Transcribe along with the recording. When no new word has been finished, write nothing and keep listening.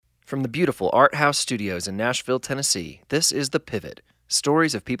From the beautiful Art House Studios in Nashville, Tennessee, this is The Pivot,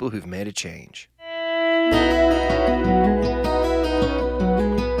 stories of people who've made a change.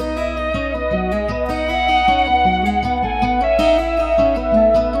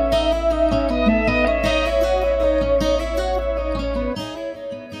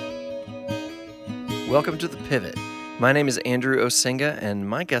 Welcome to The Pivot. My name is Andrew Osinga, and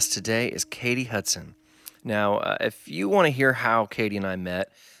my guest today is Katy Hutson. Now, if you want to hear how Katy and I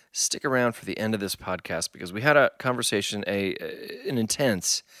met, stick around for the end of this podcast because we had a conversation, an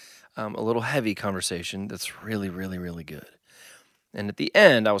intense, a little heavy conversation that's really, really, really good. And at the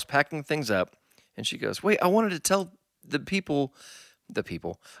end, I was packing things up, and she goes, "Wait, I wanted to tell the people.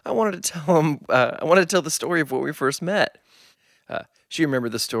 I wanted to tell them. I wanted to tell the story of where we first met." She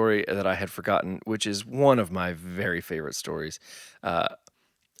remembered the story that I had forgotten, which is one of my very favorite stories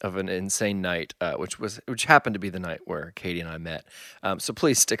of an insane night, which happened to be the night where Katy and I met. So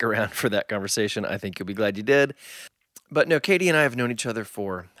please stick around for that conversation. I think you'll be glad you did. But no, Katy and I have known each other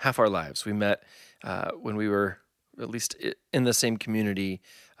for half our lives. We met when we were at least in the same community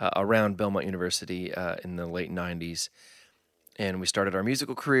around Belmont University in the late 90s. And we started our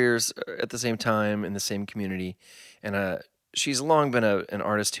musical careers at the same time in the same community. And she's long been an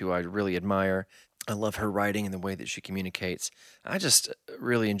artist who I really admire. I love her writing and the way that she communicates. I just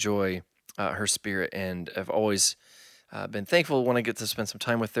really enjoy her spirit, and I've always been thankful when I get to spend some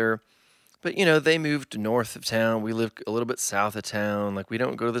time with her. But, you know, they moved north of town. We live a little bit south of town. Like, we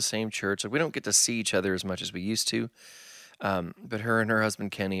don't go to the same church. Like, we don't get to see each other as much as we used to. But her and her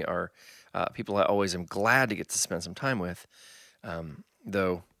husband, Kenny, are people I always am glad to get to spend some time with,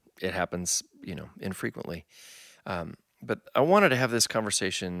 though it happens, infrequently. But I wanted to have this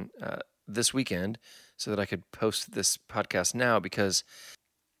conversation this weekend so that I could post this podcast now because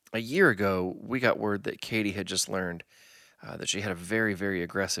a year ago, we got word that Katy had just learned that she had a very, very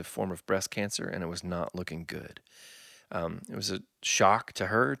aggressive form of breast cancer, and it was not looking good. It was a shock to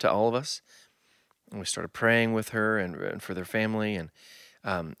her, to all of us, and we started praying with her and for their family, and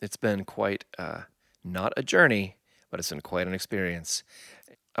it's been quite, not a journey, but it's been quite an experience.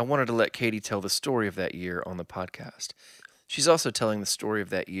 I wanted to let Katy tell the story of that year on the podcast. She's also telling the story of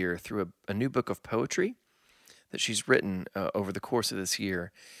that year through a new book of poetry that she's written over the course of this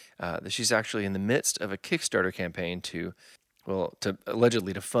year, that she's actually in the midst of a Kickstarter campaign to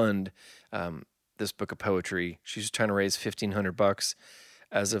allegedly to fund this book of poetry. She's trying to raise $1,500.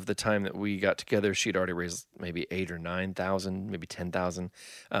 As of the time that we got together, she'd already raised maybe 8,000 or 9,000, maybe 10,000.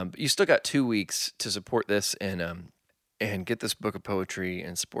 But you still got 2 weeks to support this and get this book of poetry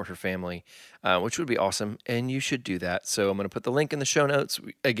and support her family, which would be awesome, and you should do that. So I'm going to put the link in the show notes.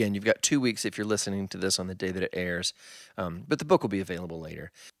 Again, you've got 2 weeks if you're listening to this on the day that it airs, but the book will be available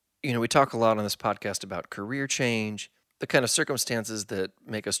later. We talk a lot on this podcast about career change, the kind of circumstances that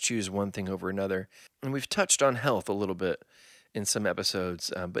make us choose one thing over another, and we've touched on health a little bit in some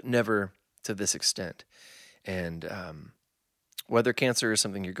episodes, but never to this extent. And whether cancer is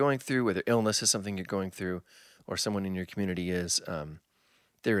something you're going through, whether illness is something you're going through, or someone in your community is,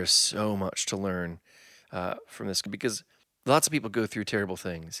 there is so much to learn from this because lots of people go through terrible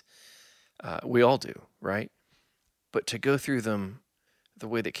things. We all do, right? But to go through them the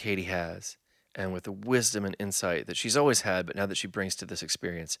way that Katy has and with the wisdom and insight that she's always had, but now that she brings to this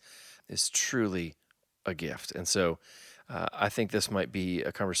experience is truly a gift. And so I think this might be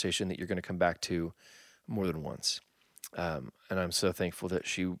a conversation that you're going to come back to more than once. And I'm so thankful that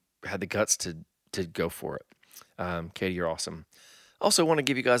she had the guts to go for it. Katy, you're awesome. Also want to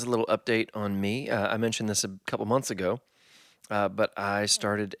give you guys a little update on me. I mentioned this a couple months ago, but I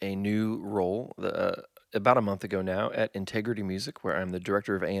started a new role about a month ago now at Integrity Music, where I'm the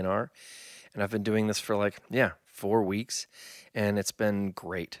director of A&R, and I've been doing this for 4 weeks, and it's been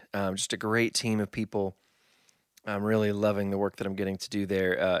great. Just a great team of people. I'm really loving the work that I'm getting to do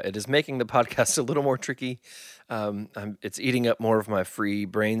there. It is making the podcast a little more tricky. It's eating up more of my free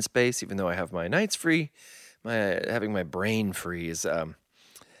brain space, even though I have my nights free. Having my brain free has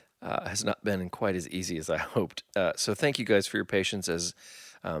not been quite as easy as I hoped. So thank you guys for your patience as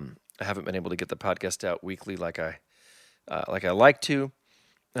I haven't been able to get the podcast out weekly like I like to,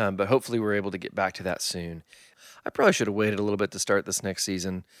 but hopefully we're able to get back to that soon. I probably should have waited a little bit to start this next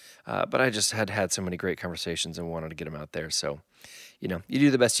season, but I just had so many great conversations and wanted to get them out there. So, you do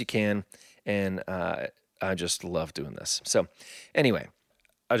the best you can, and I just love doing this. So anyway,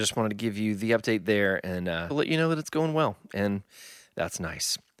 I just wanted to give you the update there and let you know that it's going well, and that's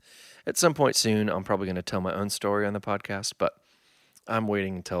nice. At some point soon, I'm probably going to tell my own story on the podcast, but I'm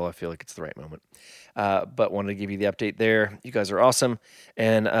waiting until I feel like it's the right moment. But wanted to give you the update there. You guys are awesome,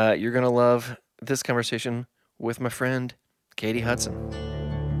 and you're going to love this conversation with my friend, Katy Hutson.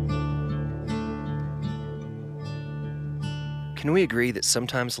 Can we agree that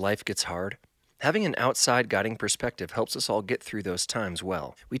sometimes life gets hard? Having an outside guiding perspective helps us all get through those times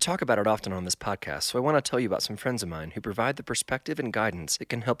well. We talk about it often on this podcast, so I want to tell you about some friends of mine who provide the perspective and guidance that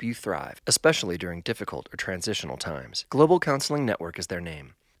can help you thrive, especially during difficult or transitional times. Global Counseling Network is their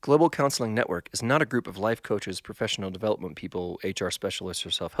name. Global Counseling Network is not a group of life coaches, professional development people, HR specialists, or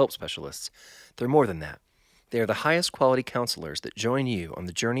self-help specialists. They're more than that. They are the highest quality counselors that join you on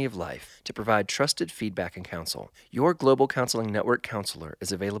the journey of life to provide trusted feedback and counsel. Your Global Counseling Network counselor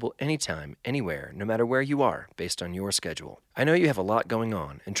is available anytime, anywhere, no matter where you are, based on your schedule. I know you have a lot going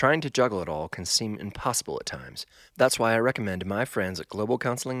on, and trying to juggle it all can seem impossible at times. That's why I recommend my friends at Global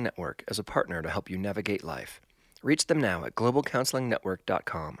Counseling Network as a partner to help you navigate life. Reach them now at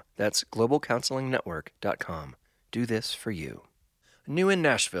globalcounselingnetwork.com. That's globalcounselingnetwork.com. Do this for you. New in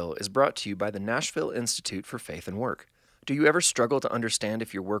Nashville is brought to you by the Nashville Institute for Faith and Work. Do you ever struggle to understand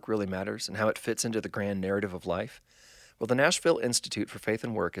if your work really matters and how it fits into the grand narrative of life? Well, the Nashville Institute for Faith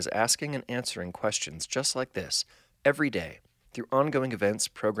and Work is asking and answering questions just like this every day through ongoing events,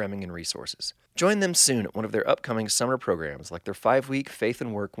 programming, and resources. Join them soon at one of their upcoming summer programs like their 5-week Faith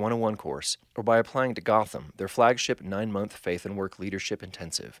and Work 101 course or by applying to Gotham, their flagship 9-month Faith and Work Leadership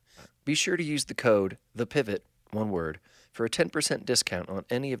Intensive. Be sure to use the code THEPIVOT, one word, for a 10% discount on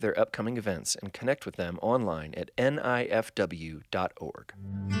any of their upcoming events and connect with them online at nifw.org.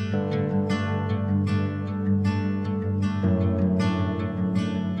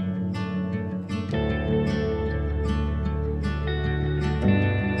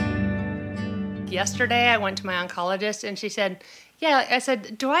 Yesterday, I went to my oncologist and she said, I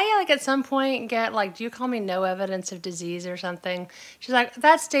said, do I at some point get do you call me no evidence of disease or something? She's like,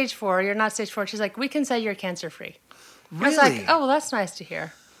 that's stage 4. You're not stage 4. She's like, we can say you're cancer free. Really? I was like, oh, well, that's nice to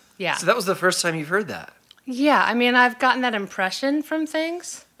hear. Yeah. So that was the first time you've heard that? Yeah. I mean, I've gotten that impression from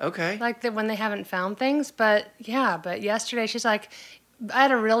things. Okay. Like that when they haven't found things. But yesterday she's like, I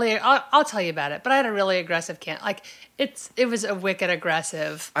had a really, I'll tell you about it, but I had a really aggressive cancer. It was a wicked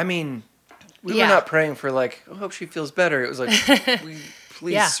aggressive. I mean, we were not praying for I hope she feels better. It was like,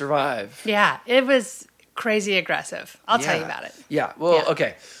 please survive. Yeah. It was crazy aggressive. I'll tell you about it. Yeah. Well,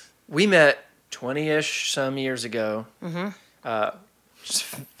 okay. We met 20-ish some years ago. Mm-hmm.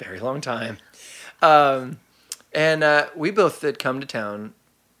 Just a very long time. And we both had come to town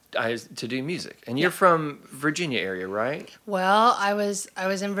to do music. And you're from Virginia area, right? Well, I was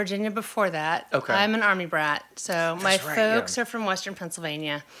in Virginia before that. Okay. I'm an Army brat, so my folks are from Western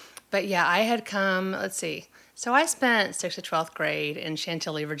Pennsylvania. But yeah, I had come, let's see. So I spent 6th to 12th grade in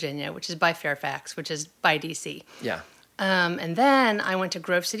Chantilly, Virginia, which is by Fairfax, which is by D.C. Yeah. And then I went to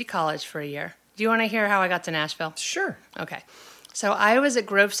Grove City College for a year. Do you want to hear how I got to Nashville? Sure. Okay. So I was at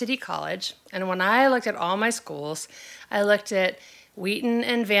Grove City College, and when I looked at all my schools, I looked at Wheaton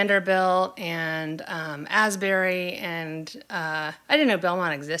and Vanderbilt and Asbury, and I didn't know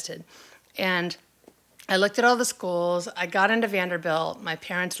Belmont existed. And I looked at all the schools. I got into Vanderbilt. My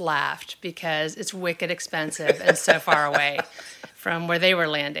parents laughed because it's wicked expensive and so far away from where they were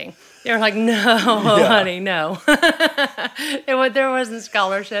landing. They were like, no, honey, no. There wasn't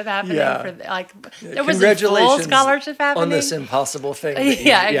scholarship happening. There wasn't full scholarship happening. On this impossible thing.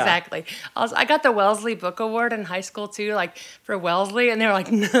 Exactly. I got the Wellesley Book Award in high school, too, for Wellesley. And they were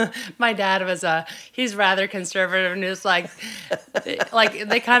like, no. My dad was, he's rather conservative. And it was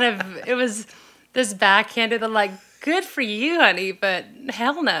it was this backhanded, good for you, honey, but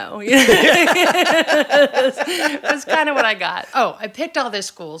hell no. It was kind of what I got. Oh, I picked all those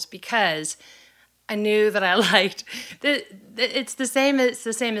schools because I knew that I liked it's the same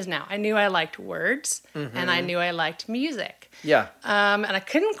as now. I knew I liked words, and I knew I liked music. Yeah. And I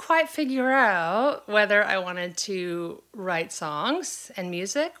couldn't quite figure out whether I wanted to write songs and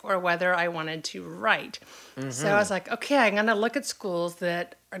music or whether I wanted to write. Mm-hmm. So I was like, okay, I'm going to look at schools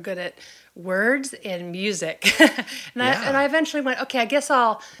that are good at words and music. I eventually went, okay, I guess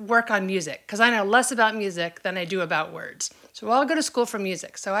I'll work on music because I know less about music than I do about words. So I'll go to school for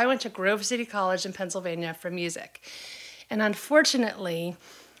music. So I went to Grove City College in Pennsylvania for music. And unfortunately,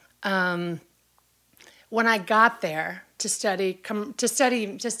 when I got there to study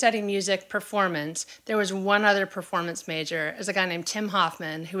music performance, there was one other performance major. There's a guy named Tim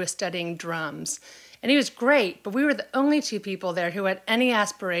Hoffman who was studying drums. And he was great, but we were the only 2 people there who had any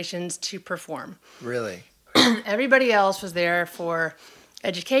aspirations to perform. Really? Everybody else was there for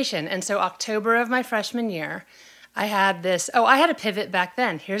education. And so October of my freshman year, I had a pivot back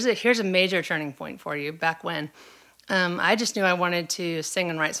then. Here's a major turning point for you back when. I just knew I wanted to sing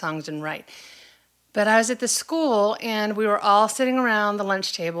and write songs and write. But I was at the school, and we were all sitting around the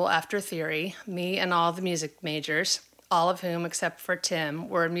lunch table after theory, me and all the music majors, all of whom, except for Tim,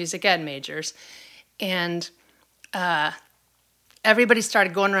 were music ed majors. And everybody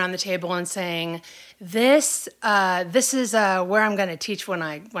started going around the table and saying, this is where I'm going to teach when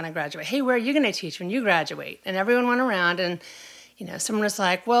I graduate. Hey, where are you going to teach when you graduate? And everyone went around, and someone was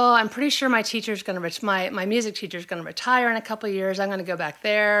like, well, I'm pretty sure my teacher's going to my music teacher's going to retire in a couple of years. I'm going to go back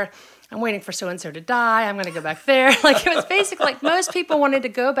there. I'm waiting for so-and-so to die. I'm going to go back there. Like, it was basically like most people wanted to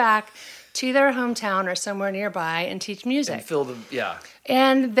go back to their hometown or somewhere nearby and teach music. And fill the, yeah.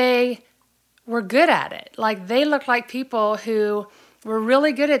 And they were good at it. Like, they looked like people who were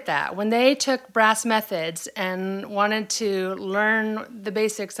really good at that. When they took brass methods and wanted to learn the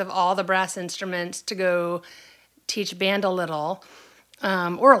basics of all the brass instruments to go teach band a little,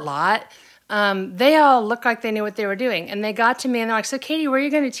 or a lot, they all looked like they knew what they were doing. And they got to me and they're like, so Katy, where are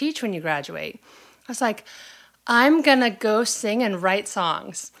you going to teach when you graduate? I was like, I'm going to go sing and write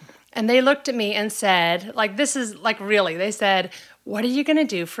songs. And they looked at me and said, like, this is like, really, they said, what are you going to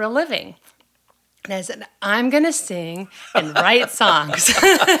do for a living? And I said, I'm going to sing and write songs.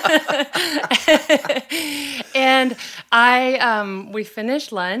 And we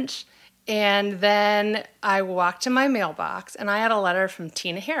finished lunch. And then I walked to my mailbox, and I had a letter from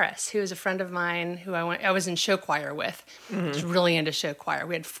Tina Harris, who is a friend of mine who I was in show choir with. Mm-hmm. I was really into show choir.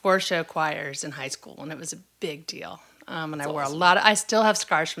 We had 4 show choirs in high school, and it was a big deal. And I wore awesome. I still have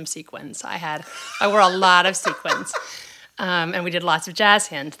scars from sequins. I wore a lot of sequins. And we did lots of jazz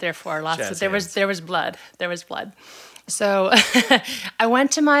hands, therefore there was blood. There was blood. So I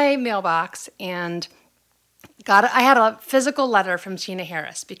went to my mailbox and I had a physical letter from Tina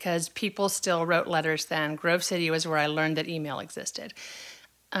Harris because people still wrote letters then. Grove City was where I learned that email existed.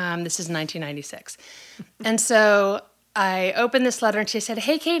 This is 1996. And so I opened this letter and she said,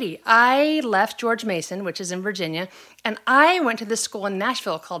 hey, Katy, I left George Mason, which is in Virginia, and I went to this school in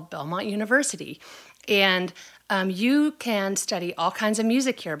Nashville called Belmont University. And you can study all kinds of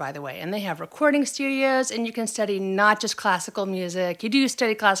music here, by the way. And they have recording studios, and you can study not just classical music. You do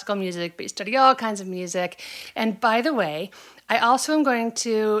study classical music, but you study all kinds of music. And by the way, I also am going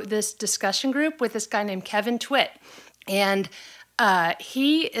to this discussion group with this guy named Kevin Twitt. And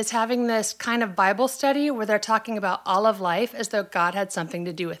he is having this kind of Bible study where they're talking about all of life as though God had something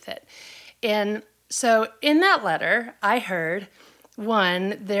to do with it. And so in that letter, I heard,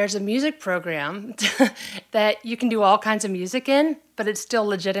 one, there's a music program that you can do all kinds of music in, but it's still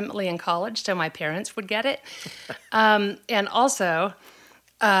legitimately in college, so my parents would get it. And also,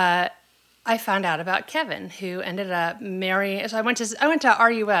 I found out about Kevin, who ended up marrying. So I went to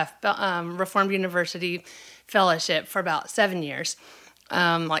RUF, Reformed University Fellowship, for about 7 years.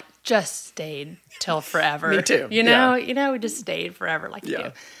 Like, just stayed till forever. Me too. We just stayed forever, like you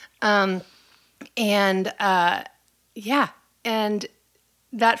do. And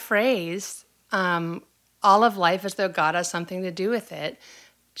that phrase, all of life as though God has something to do with it,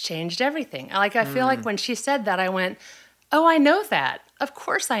 changed everything. Like, I feel like when she said that, I went, oh, I know that. Of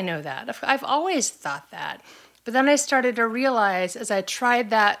course I know that. I've always thought that. But then I started to realize, as I tried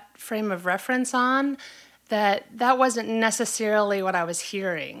that frame of reference on, that wasn't necessarily what I was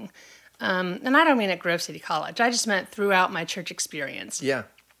hearing. And I don't mean at Grove City College. I just meant throughout my church experience. Yeah.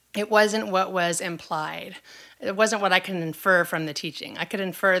 It wasn't what was implied. It wasn't what I could infer from the teaching. I could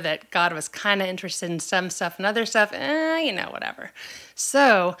infer that God was kind of interested in some stuff and other stuff, whatever.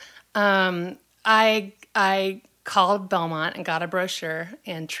 So I called Belmont and got a brochure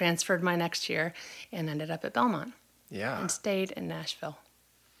and transferred my next year and ended up at Belmont. Yeah. And stayed in Nashville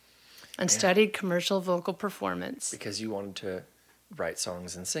and studied commercial vocal performance. Because you wanted to write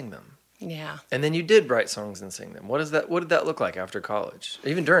songs and sing them. Yeah. And then you did write songs and sing them. What did that look like after college?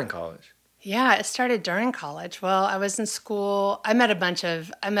 Even during college? Yeah, it started during college. Well, I was in school. I met a bunch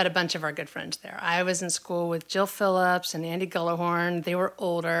of our good friends there. I was in school with Jill Phillips and Andy Gullahorn. They were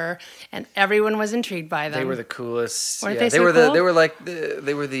older, and everyone was intrigued by them. They were the coolest. Weren't they so were cool? They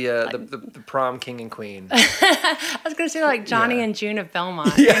were the prom king and queen. I was going to say like Johnny and June of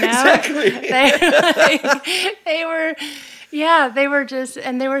Belmont. Yeah, exactly. They were. Yeah, they were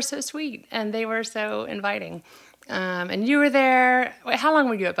and they were so sweet, and they were so inviting. And you were there. Wait, how long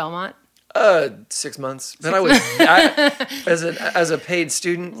were you at Belmont? 6 months. Then as a paid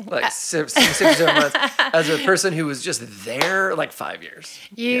student, like 6 or 7 months. As a person who was just there, like 5 years.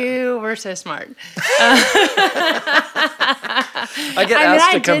 You were so smart. I get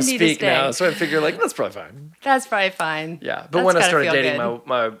asked to come speak now, so I figure like that's probably fine. That's probably fine. Yeah, but when I started dating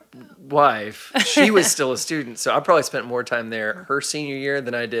my wife, she was still a student, so I probably spent more time there her senior year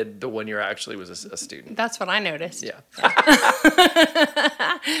than I did the 1 year I actually was a student. That's what I noticed. Yeah.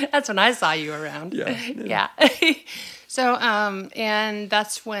 That's when I saw you around. Yeah. So, and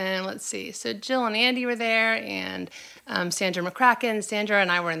that's when, let's see, so Jill and Andy were there, and Sandra McCracken. Sandra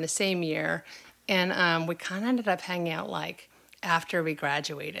and I were in the same year, and we kind of ended up hanging out like after we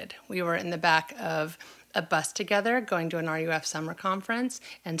graduated. We were in the back of a bus together going to an RUF summer conference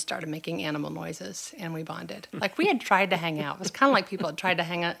and started making animal noises, and we bonded. Like, we had tried to hang out. It was kind of like people had tried to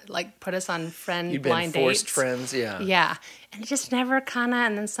hang out, like put us on You'd blind been forced dates. friends, yeah. Yeah. And it just never kind of,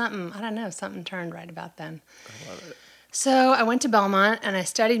 and then something turned right about then. I love it. So I went to Belmont and I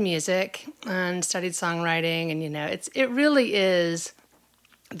studied music and studied songwriting, and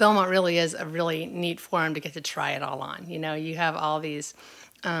Belmont really is a really neat forum to get to try it all on. You have all these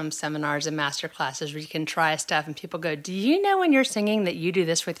seminars and master classes where you can try stuff, and people go, do you know when you're singing that you do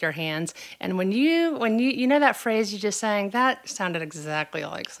this with your hands? And when you that phrase you just sang, that sounded exactly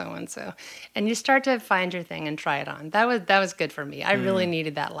like so-and-so. And you start to find your thing and try it on. That was good for me. I really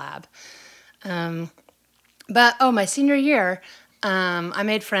needed that lab. But my senior year, I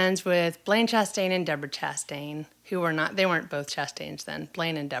made friends with Blaine Chastain and Deborah Chastain, they weren't both Chastains then,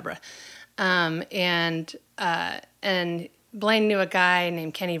 Blaine and Deborah. And Blaine knew a guy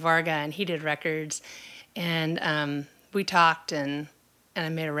named Kenny Varga, and he did records. And we talked, and I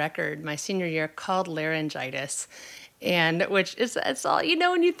made a record my senior year called Laryngitis. And it's all,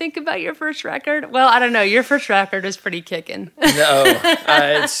 when you think about your first record. Well, I don't know. Your first record was pretty kicking. No,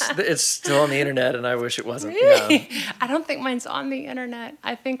 it's still on the internet, and I wish it wasn't. Really? No. I don't think mine's on the internet.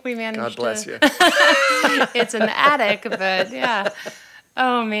 I think we managed God bless you. It's in the attic, but yeah.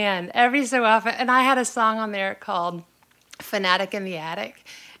 Oh, man. Every so often. And I had a song on there called Fanatic in the Attic.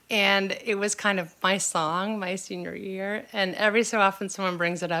 And it was kind of my song my senior year. And every so often someone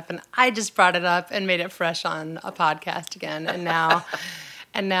brings it up, and I just brought it up and made it fresh on a podcast again. And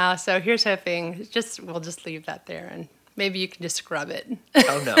now, so here's hoping, we'll just leave that there, and maybe you can just scrub it.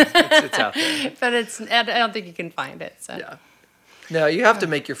 Oh, no. It's out there. But I don't think you can find it. So. Yeah. No, you have to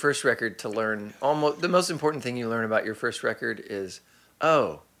make your first record to learn. Almost the most important thing you learn about your first record is,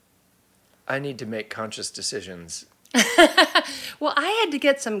 I need to make conscious decisions. Well, I had to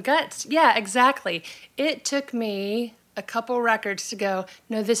get some guts. Yeah, exactly. It took me a couple records to go,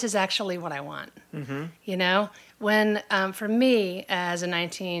 no, this is actually what I want. Mm-hmm. When, for me, as a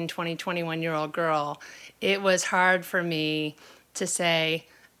 19, 20, 21-year-old girl, it was hard for me to say,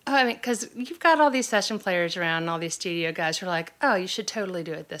 because you've got all these session players around and all these studio guys who are like, oh, you should totally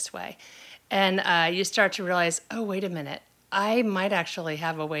do it this way. And you start to realize, oh, wait a minute. I might actually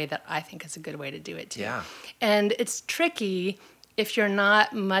have a way that I think is a good way to do it too. Yeah. And it's tricky if you're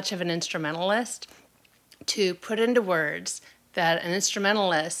not much of an instrumentalist to put into words that an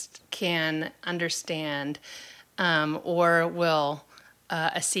instrumentalist can understand or will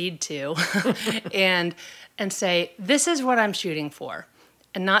accede to and say, this is what I'm shooting for,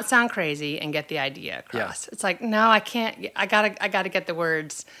 and not sound crazy and get the idea across. Yeah. It's like, no, I can't. I gotta get the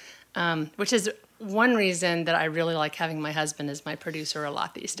words, which is one reason that I really like having my husband as my producer a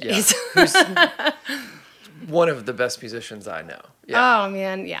lot these days. Yeah. Who's one of the best musicians I know. Yeah. Oh,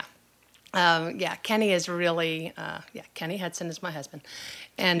 man, yeah. Kenny is really, Katy Hutson is my husband.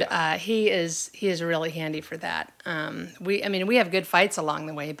 And he is really handy for that. We have good fights along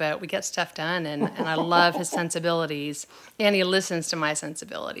the way, but we get stuff done, and I love his sensibilities, and he listens to my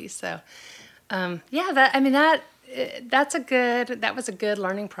sensibilities. So, that was a good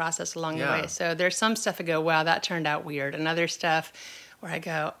learning process along the way. So there's some stuff I go, wow, that turned out weird. And other stuff where I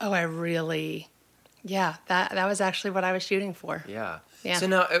go, oh, I really, that was actually what I was shooting for. Yeah. Yeah. So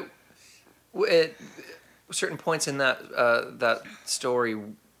now, at certain points in that story,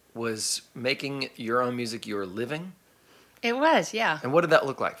 was making your own music your living? It was, yeah. And what did that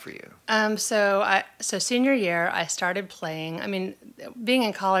look like for you? So senior year, I started playing. I mean, being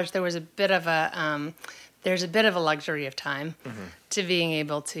in college, there was a bit of a luxury of time to being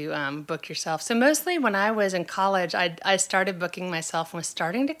able to book yourself. So mostly when I was in college, I started booking myself and was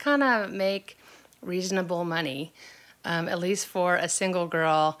starting to kind of make reasonable money, at least for a single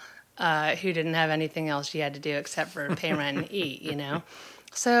girl who didn't have anything else she had to do except for pay rent and eat,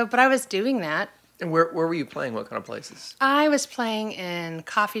 So, but I was doing that. And where were you playing? What kind of places? I was playing in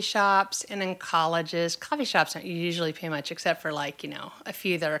coffee shops and in colleges. Coffee shops don't usually pay much except for a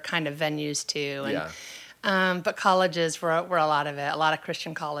few that are kind of venues too. And, but colleges were a lot of it, a lot of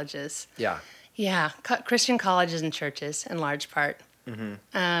Christian colleges. Yeah. Yeah, Christian colleges and churches in large part. Mm-hmm.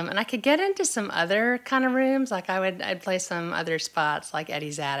 And I could get into some other kind of rooms. Like I'd play some other spots like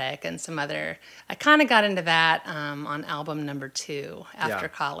Eddie's Attic and some other. I kind of got into that on album number 2 after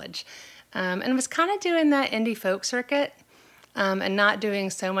college. And was kind of doing that indie folk circuit and not doing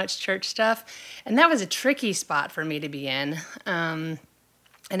so much church stuff. And that was a tricky spot for me to be in. And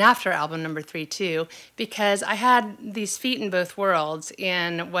after album number 3 too, because I had these feet in both worlds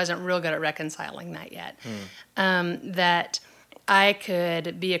and wasn't real good at reconciling that yet. That I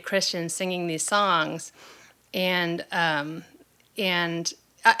could be a Christian singing these songs and And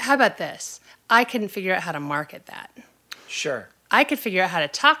how about this? I couldn't figure out how to market that. Sure. I could figure out how to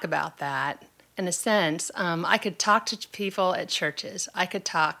talk about that in a sense. I could talk to people at churches. I could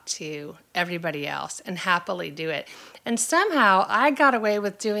talk to everybody else and happily do it. And somehow I got away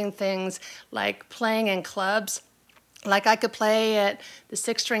with doing things like playing in clubs. Like I could play at the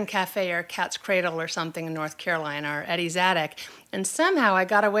Six String Cafe or Cat's Cradle or something in North Carolina or Eddie's Attic. And somehow I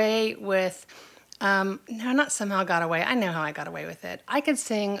got away with, no, not somehow got away. I know how I got away with it. I could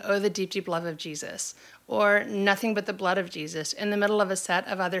sing Oh, the Deep, Deep Love of Jesus or Nothing But the Blood of Jesus in the middle of a set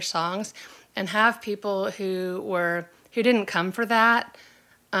of other songs and have people who didn't come for that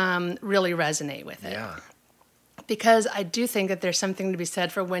really resonate with it. Yeah. Because I do think that there's something to be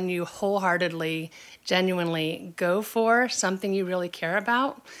said for when you wholeheartedly, genuinely go for something you really care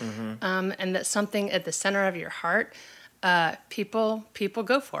about, and that's something at the center of your heart. People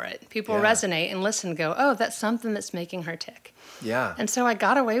go for it. People resonate and listen and go, oh, that's something that's making her tick. Yeah. And so I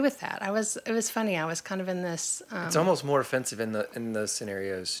got away with that. It was funny. I was kind of in this. It's almost more offensive in those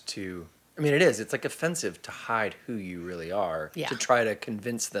scenarios to. I mean, it is. It's like offensive to hide who you really are. Yeah. To try to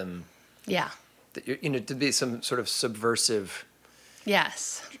convince them. Yeah. That you're, to be some sort of subversive.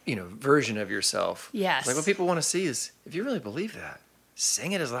 Yes. Version of yourself. Yes. Like what people want to see is if you really believe that,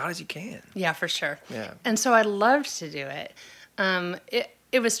 sing it as loud as you can. Yeah, for sure. Yeah. And so I loved to do it.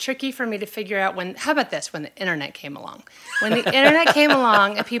 It was tricky for me to figure out how about this, when the internet came along. When the internet came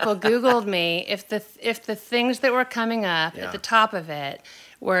along and people Googled me, if the things that were coming up at the top of it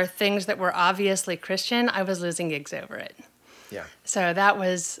were things that were obviously Christian, I was losing gigs over it. Yeah. So that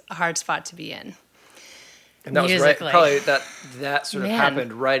was a hard spot to be in. And that musically. was right, probably that sort of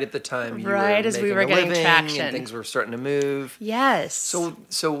happened right at the time you right were as we making were a getting living traction. and things were starting to move. Yes.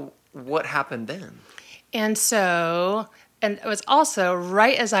 So what happened then? And it was also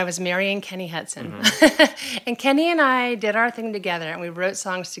right as I was marrying Katy Hutson. And Kenny and I did our thing together, and we wrote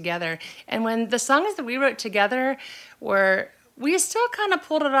songs together. And when the songs that we wrote together we still kind of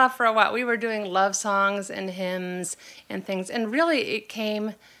pulled it off for a while. We were doing love songs and hymns and things. And really it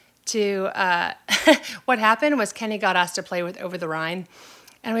came to, what happened was Kenny got asked to play with Over the Rhine.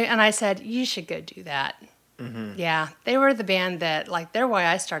 And I said, you should go do that. Mm-hmm. Yeah, they were the band that, they're why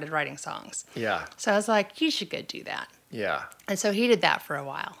I started writing songs. Yeah. So I was like, you should go do that. Yeah. And so he did that for a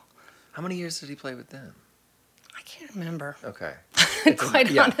while. How many years did he play with them? I can't remember. Okay.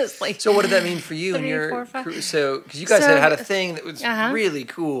 Quite honestly. So what did that mean for you and 3, your 4, 5. crew? So, because you guys had a thing that was really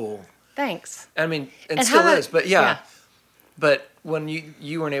cool. Thanks. I mean, and still is, but yeah. But when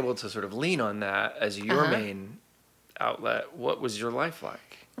you weren't able to sort of lean on that as your main outlet, what was your life like?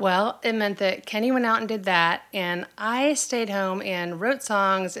 Well, it meant that Kenny went out and did that, and I stayed home and wrote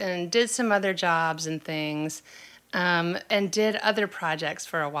songs and did some other jobs and things, and did other projects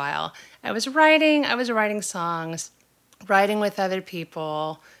for a while. I was writing songs, writing with other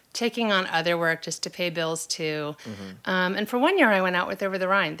people, taking on other work just to pay bills too. And for 1 year, I went out with Over the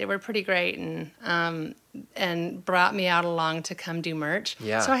Rhine. They were pretty great and brought me out along to come do merch.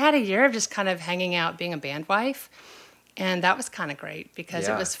 Yeah. So I had a year of just kind of hanging out, being a band wife. And that was kind of great because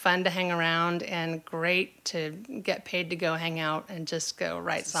it was fun to hang around and great to get paid to go hang out and just go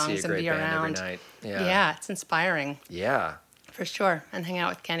write songs and be around. Every night. Yeah, it's inspiring. Yeah. For sure. And hang out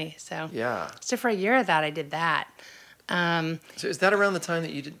with Kenny. So yeah. So for a year of that, I did that. So is that around the time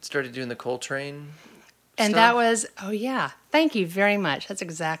that you started doing the Coltrane and stuff? That was, thank you very much. That's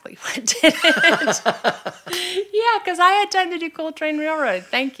exactly what did it. Yeah, because I had time to do Coltrane Railroad.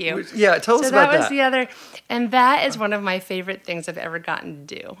 Thank you. Yeah, tell us about that. So that was the other, and that is one of my favorite things I've ever gotten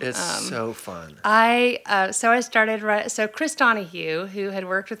to do. It's so fun. So I started, so Chris Donahue, who had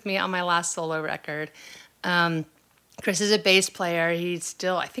worked with me on my last solo record, Chris is a bass player.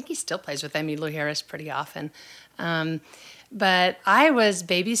 I think he still plays with Emmylou Harris pretty often. But I was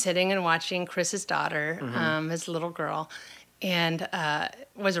babysitting and watching Chris's daughter, his little girl, and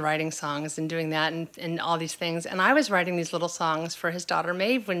was writing songs and doing that and all these things. And I was writing these little songs for his daughter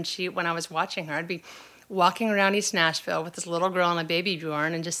Maeve when I was watching her. I'd be walking around East Nashville with this little girl and a baby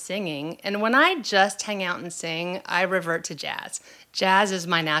Bjorn and just singing. And when I just hang out and sing, I revert to jazz. Jazz is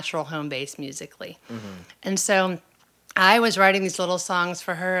my natural home base musically. And so I was writing these little songs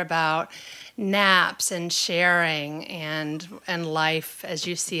for her about naps and sharing and life as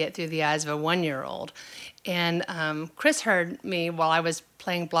you see it through the eyes of a 1-year-old. And Chris heard me while I was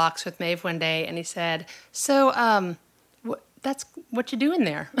playing blocks with Maeve one day, and he said, so that's what you're doing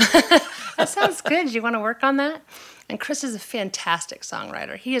there. That sounds good. Do you want to work on that? And Chris is a fantastic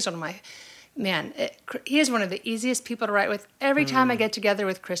songwriter. He is he is one of the easiest people to write with. Every time I get together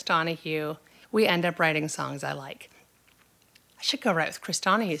with Chris Donahue, we end up writing songs I like. I should go write with Chris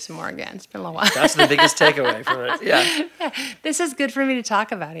Donahue some more again. It's been a little while. That's the biggest takeaway from it. Yeah. This is good for me to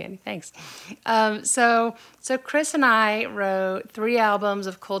talk about, Andy. Thanks. So Chris and I wrote 3 albums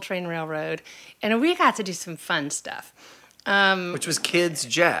of Coltrane Railroad, and we got to do some fun stuff. Which was kids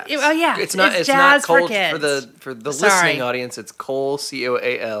jazz. Yeah, it's not jazz Cole for kids. For the Sorry. listening audience. It's Cole,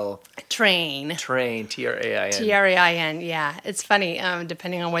 Coal, Train. Train, Train. Train, yeah. It's funny,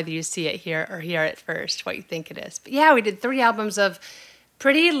 depending on whether you see it here or hear it first, what you think it is. But yeah, we did 3 albums of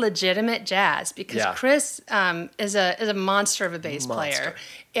pretty legitimate jazz because Chris is a monster of a bass player.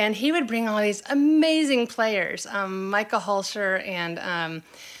 And he would bring all these amazing players, Micah Hulsher and, and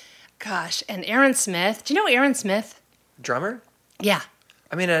Aaron Smith. Do you know Aaron Smith? Drummer? Yeah.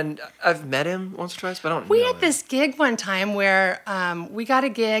 I mean, and I've met him once or twice, but I don't know We had him. this gig one time where we got a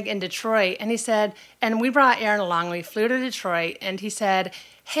gig in Detroit, and he said, and we brought Aaron along. We flew to Detroit, and he said,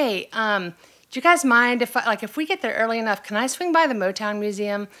 "Hey, do you guys mind if we get there early enough? Can I swing by the Motown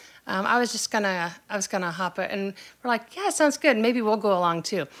Museum? I was gonna hop it." And we're like, "Yeah, sounds good. Maybe we'll go along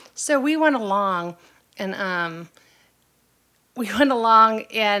too." So we went along, and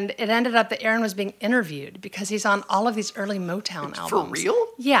it ended up that Aaron was being interviewed because he's on all of these early Motown albums. For real?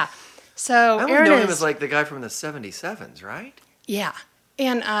 Yeah. So I would know him as like the guy from the 77s, right? Yeah.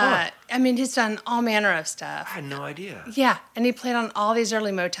 And, I mean, he's done all manner of stuff. I had no idea. Yeah. And he played on all these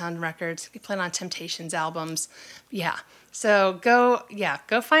early Motown records. He played on Temptations albums. Yeah. So go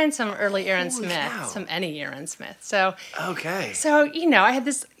find some early Aaron Smith, any Aaron Smith. So, okay. So, I had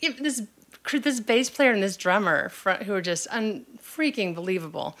this bass player and this drummer who were just freaking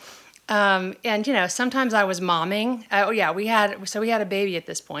believable. And sometimes I was momming. We had a baby at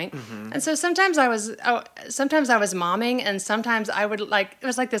this point. Mm-hmm. And so sometimes I was momming, and sometimes I would it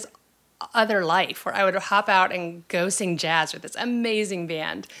was like this other life where I would hop out and go sing jazz with this amazing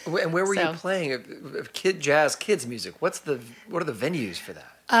band. And where were you playing jazz kids music? What are the venues for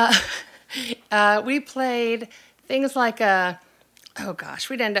that? We played things like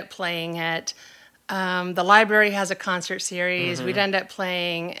we'd end up playing at the library has a concert series. Mm-hmm. We'd end up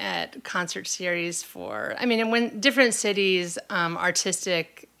playing at concert series when different cities,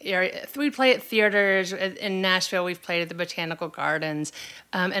 artistic area. We'd play at theaters. In Nashville, we've played at the Botanical Gardens.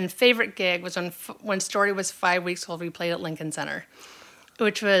 And favorite gig was when Story was 5 weeks old, we played at Lincoln Center,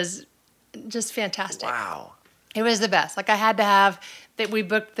 which was just fantastic. Wow. It was the best. I had to have that. We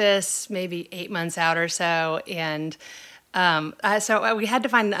booked this maybe 8 months out or so, and so we had to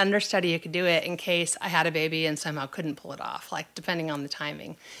find an understudy who could do it in case I had a baby and somehow couldn't pull it off, depending on the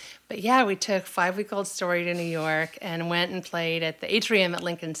timing. But yeah, we took 5-week-old Story to New York and went and played at the atrium at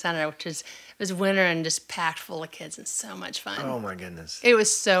Lincoln Center, which was winter and just packed full of kids and so much fun. Oh my goodness. It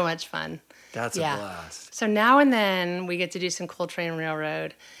was so much fun. That's a blast. So now and then we get to do some Coltrane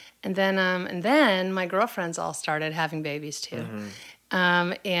Railroad. And then my girlfriends all started having babies too. Mm-hmm.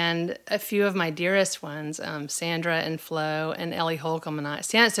 And a few of my dearest ones, Sandra and Flo and Ellie Holcomb and I.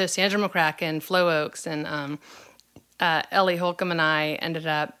 So Sandra McCracken, Flo Oakes, and Ellie Holcomb and I ended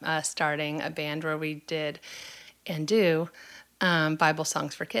up starting a band where we did and do Bible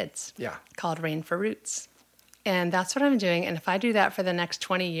songs for kids. Yeah. Called Rain for Roots. And that's what I'm doing. And if I do that for the next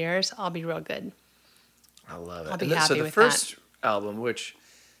 20 years, I'll be real good. I love it. I'll be happy with that. So the first album, which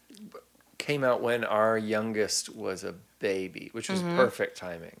came out when our youngest was a baby, which was perfect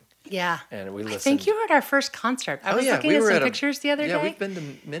timing. Yeah. And we listened. I think you were at our first concert. I was looking at some pictures the other day. Yeah, we've been to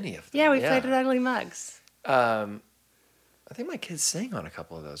many of them. Yeah, we played at Ugly Mugs. I think my kids sang on a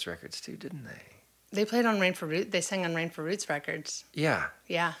couple of those records too, didn't they? They played on Rain for Roots. They sang on Rain for Roots records. Yeah.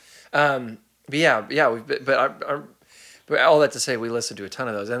 Yeah. But all that to say, we listened to a ton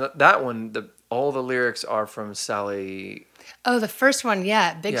of those, and that one, all the lyrics are from Sally. Oh, the first one,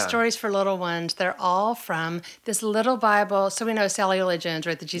 Big Stories for Little Ones. They're all from this little Bible. So we know Sally Ola Jones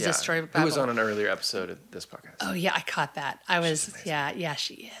wrote the Jesus Storybook Bible. Who was on an earlier episode of this podcast. Oh, yeah, I caught that.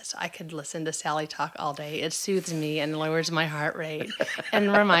 She is. I could listen to Sally talk all day. It soothes me and lowers my heart rate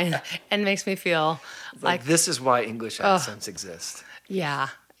and makes me feel like this is why English accents exist. Yeah,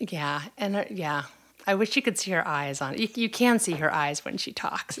 and I wish you could see her eyes on it. You can see her eyes when she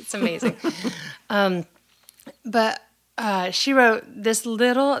talks. It's amazing. But she wrote this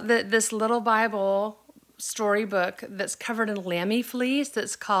little Bible storybook that's covered in lammy fleece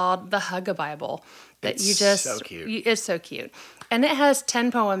that's called the Hugga Bible. So cute. It's so cute. And it has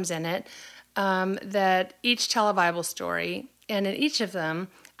 10 poems in it that each tell a Bible story. And in each of them,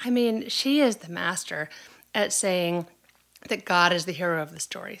 she is the master at saying that God is the hero of the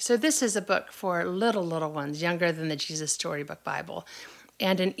story. So this is a book for little ones, younger than the Jesus Storybook Bible.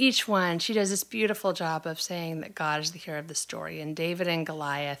 And in each one, she does this beautiful job of saying that God is the hero of the story. In David and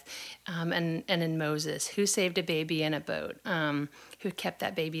Goliath, and in Moses, who saved a baby in a boat, who kept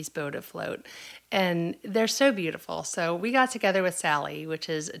that baby's boat afloat. And they're so beautiful. So we got together with Sally, which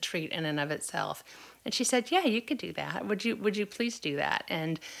is a treat in and of itself. And she said, yeah, you could do that. Would you please do that?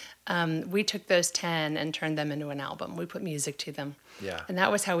 And we took those 10 and turned them into an album. We put music to them. Yeah. And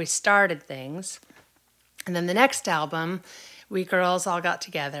that was how we started things. And then the next album, we girls all got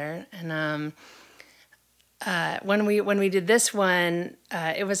together. And when we did this one,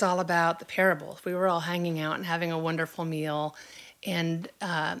 it was all about the parables. We were all hanging out and having a wonderful meal. And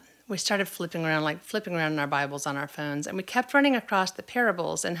we started flipping around in our Bibles on our phones. And we kept running across the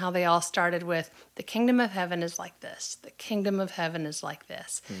parables and how they all started with, the kingdom of heaven is like this. The kingdom of heaven is like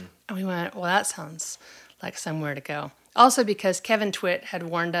this. And we went, well, that sounds like somewhere to go. Also because Kevin Twitt had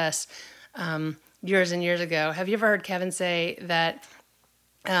warned us years and years ago. Have you ever heard Kevin say that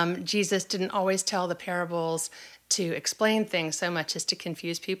Jesus didn't always tell the parables to explain things so much as to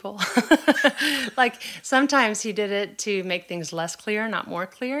confuse people? Like sometimes he did it to make things less clear, not more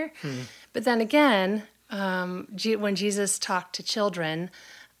clear. But then again, when Jesus talked to children,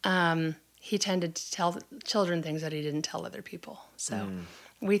 he tended to tell children things that he didn't tell other people. So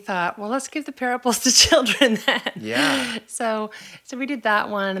we thought, well, let's give the parables to children then. Yeah. So we did that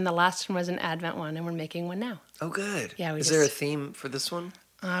one, and the last one was an Advent one, and we're making one now. Oh, good. Yeah. Is there a theme for this one?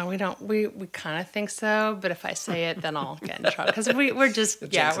 We kind of think so, but if I say it, then I'll get in trouble. Because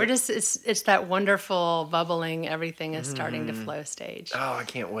it's that wonderful bubbling, everything is starting to flow stage. Oh, I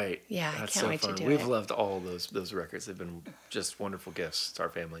can't wait. Yeah, That's I can't wait fun. to do it. We've loved all those records. They've been just wonderful gifts to our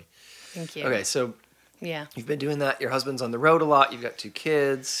family. Thank you. Okay, so Yeah. you've been doing that. Your husband's on the road a lot. You've got 2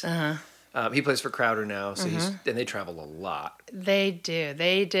 kids. He plays for Crowder now, so and they travel a lot. They do.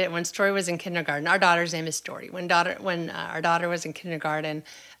 They did. When Story was in kindergarten, our daughter's name is Story. When our daughter was in kindergarten,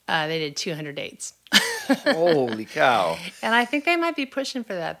 they did 200 dates. Holy cow! And I think they might be pushing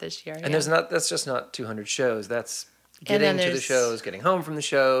for that this year. And that's just not 200 shows. That's getting to the shows, getting home from the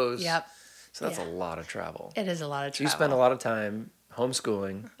shows. Yep. So that's a lot of travel. It is a lot of travel. So you spend a lot of time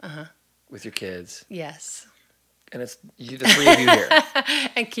homeschooling with your kids. Yes. And it's the 3 of you here.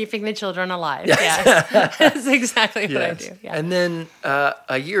 And keeping the children alive. Yes. That's exactly what I do. Yeah. And then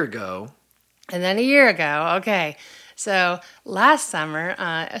a year ago. Okay. So last summer,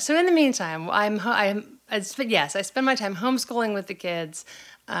 so in the meantime, I spend my time homeschooling with the kids,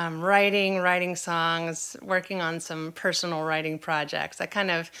 writing songs, working on some personal writing projects. I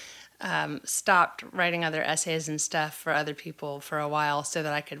kind of stopped writing other essays and stuff for other people for a while so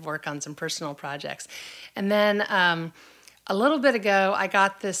that I could work on some personal projects. And then a little bit ago, I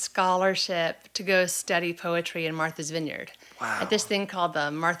got this scholarship to go study poetry in Martha's Vineyard. Wow. At this thing called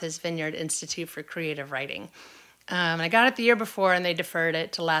the Martha's Vineyard Institute for Creative Writing. I got it the year before, and they deferred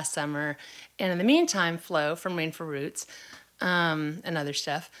it to last summer. And in the meantime, Flo from Rain for Roots and other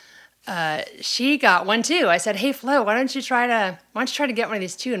stuff, she got one too. I said, "Hey, Flo, why don't you try to get one of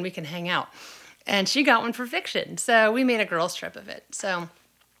these too, and we can hang out." And she got one for fiction. So we made a girls' trip of it. So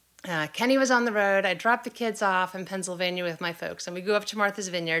Kenny was on the road. I dropped the kids off in Pennsylvania with my folks, and we go up to Martha's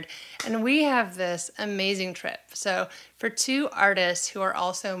Vineyard, and we have this amazing trip. So for 2 artists who are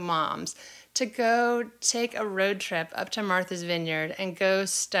also moms, to go take a road trip up to Martha's Vineyard and go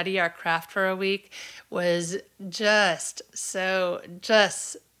study our craft for a week was just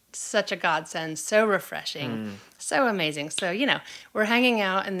such a godsend, so refreshing, so amazing. So, we're hanging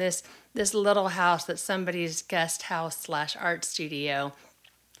out in this little house that's somebody's guest house / art studio,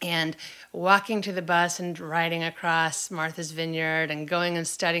 and walking to the bus and riding across Martha's Vineyard and going and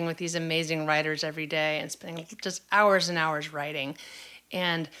studying with these amazing writers every day and spending just hours and hours writing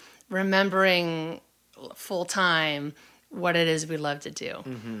and remembering full time what it is we love to do,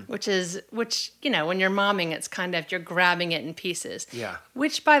 which when you're momming, it's kind of, you're grabbing it in pieces. Yeah.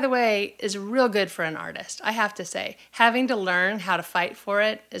 Which, by the way, is real good for an artist. I have to say, having to learn how to fight for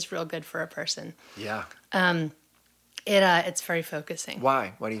it is real good for a person. Yeah. It's very focusing.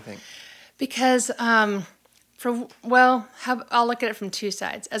 Why? Why do you think? Because I'll look at it from 2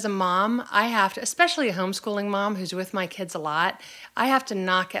 sides. As a mom, I have to, especially a homeschooling mom who's with my kids a lot, I have to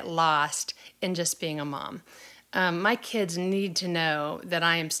not get lost in just being a mom. My kids need to know that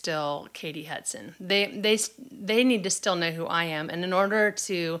I am still Katy Hutson. They need to still know who I am, and in order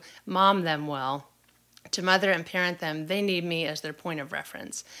to mom them well, to mother and parent them, they need me as their point of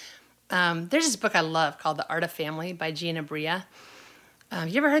reference. There's this book I love called The Art of Family by Gina Bria.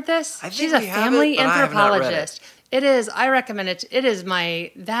 You ever heard this? She's a family anthropologist. It is. I recommend it. It is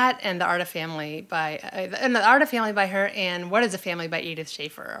that and The Art of Family by her, and What is a Family by Edith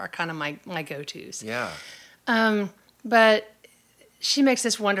Schaefer are kind of my go-tos. Yeah. But she makes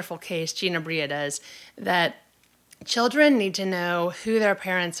this wonderful case, Gina Bria does, that children need to know who their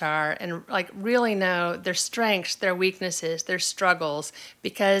parents are and like really know their strengths, their weaknesses, their struggles,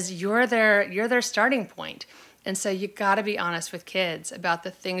 because you're their starting point. And so you got to be honest with kids about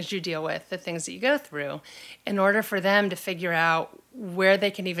the things you deal with, the things that you go through, in order for them to figure out where they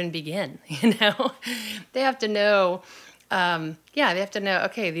can even begin. They have to know, they have to know,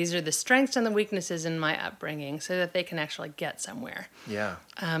 okay, these are the strengths and the weaknesses in my upbringing so that they can actually get somewhere. Yeah.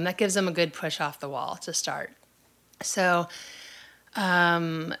 That gives them a good push off the wall to start. So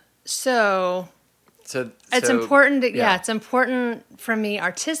it's important. It's important for me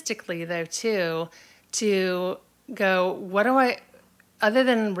artistically, though, too, to go, what do I, other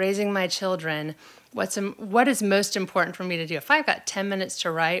than raising my children, what is most important for me to do? If I've got 10 minutes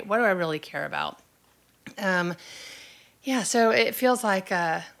to write, what do I really care about? So it feels like,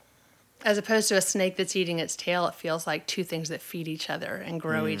 as opposed to a snake that's eating its tail, it feels like two things that feed each other and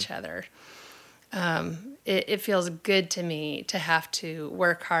grow each other. It feels good to me to have to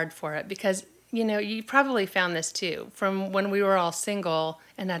work hard for it because, you probably found this too. From when we were all single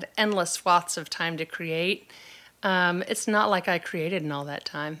and had endless swaths of time to create, it's not like I created in all that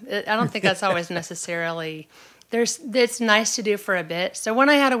time. I don't think that's always necessarily... It's nice to do for a bit. So when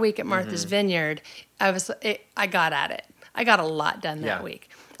I had a week at Martha's Vineyard, I got at it. I got a lot done that week.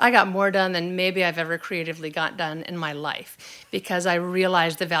 I got more done than maybe I've ever creatively got done in my life because I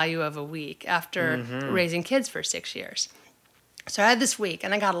realized the value of a week after raising kids for 6 years. So I had this week,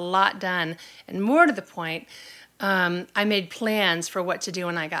 and I got a lot done. And more to the point, I made plans for what to do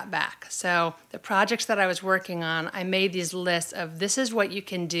when I got back. So the projects that I was working on, I made these lists of this is what you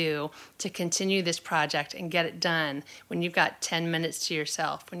can do to continue this project and get it done when you've got 10 minutes to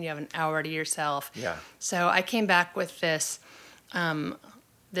yourself, when you have an hour to yourself. Yeah. So I came back with this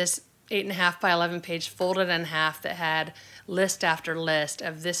 8.5 by 11 page folded in half that had list after list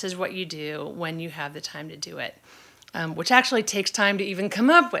of this is what you do when you have the time to do it. Which actually takes time to even come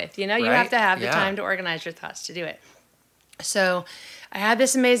up with. You have to have the time to organize your thoughts to do it. So I had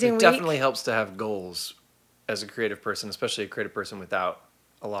this amazing week. It definitely helps to have goals as a creative person, especially a creative person without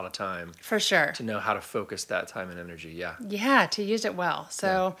a lot of time. For sure. To know how to focus that time and energy, Yeah, to use it well.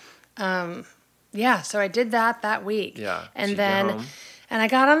 So, so I did that week. Yeah. And so then... And I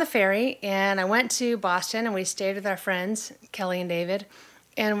got on the ferry, and I went to Boston, and we stayed with our friends, Kelly and David.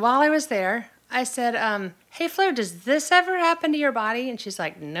 And while I was there... I said, hey, Flo, does this ever happen to your body? And she's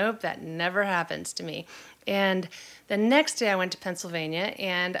like, nope, that never happens to me. And the next day I went to Pennsylvania,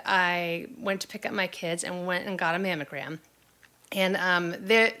 and I went to pick up my kids and went and got a mammogram. And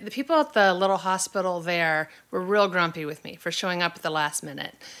the people at the little hospital there were real grumpy with me for showing up at the last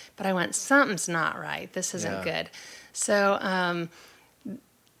minute. But I went, something's not right. This isn't good. So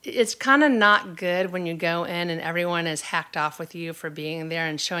it's kind of not good when you go in and everyone is hacked off with you for being there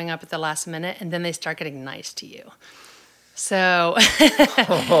and showing up at the last minute, and then they start getting nice to you. So,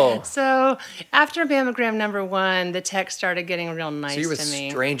 so after mammogram number 1, the tech started getting real nice to me. So you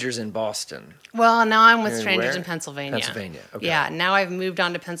were strangers in Boston. Well, now I'm with strangers in Pennsylvania. Pennsylvania, okay. Yeah, now I've moved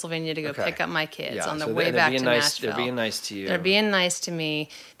on to Pennsylvania to go pick up my kids on the way back to Nashville. They're being nice to you. They're being nice to me.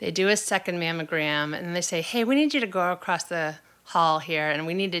 They do a second mammogram, and they say, hey, we need you to go across the hall here, and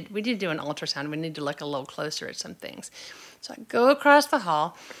we need to do an ultrasound. We need to look a little closer at some things. So I go across the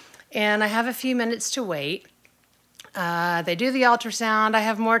hall, and I have a few minutes to wait. They do the ultrasound. I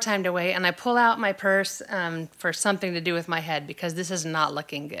have more time to wait, and I pull out my purse for something to do with my head because this is not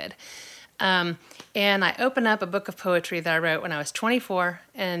looking good. And I open up a book of poetry that I wrote when I was 24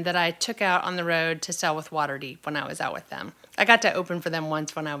 and that I took out on the road to sell with Waterdeep when I was out with them. I got to open for them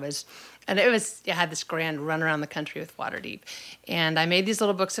once when I had this grand run around the country with Waterdeep. And I made these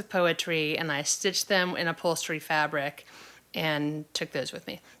little books of poetry, and I stitched them in upholstery fabric and took those with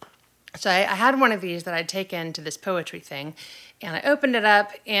me. So I had one of these that I'd taken to this poetry thing, and I opened it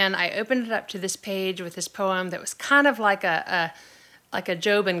up to this page with this poem that was kind of like a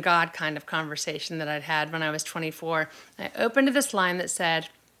Job and God kind of conversation that I'd had when I was 24. I opened to this line that said,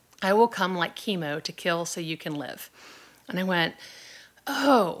 I will come like chemo to kill so you can live. And I went,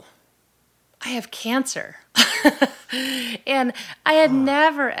 oh, I have cancer. And I had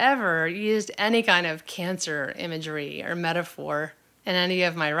never, ever used any kind of cancer imagery or metaphor in any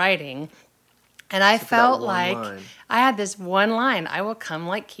of my writing. And I felt like I had this one line, I will come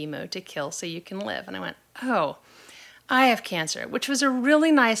like chemo to kill so you can live. And I went, oh, I have cancer, which was a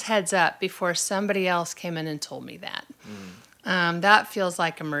really nice heads up before somebody else came in and told me that. That feels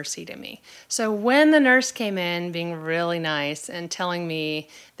like a mercy to me. So when the nurse came in being really nice and telling me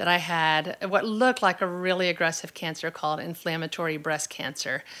that I had what looked like a really aggressive cancer called inflammatory breast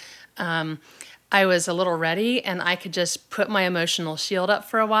cancer, I was a little ready, and I could just put my emotional shield up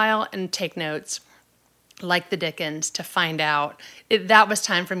for a while and take notes like the Dickens to find out. That was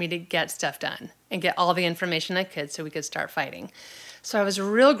time for me to get stuff done and get all the information I could so we could start fighting. So I was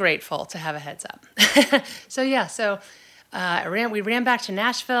real grateful to have a heads up. We ran back to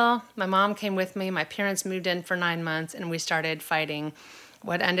Nashville. My mom came with me. My parents moved in for 9 months, and we started fighting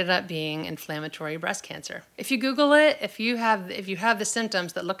what ended up being inflammatory breast cancer. If you Google it, if you have the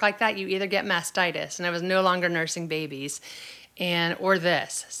symptoms that look like that, you either get mastitis, and I was no longer nursing babies, or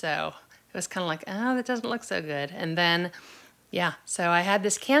this. So it was kind of like, oh, that doesn't look so good. And then, so I had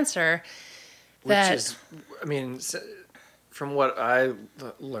this cancer that... Which is, I mean, from what I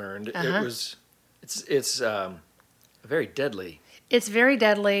learned, it's very deadly. It's very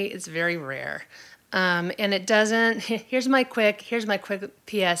deadly. It's very rare. And it doesn't... Here's my quick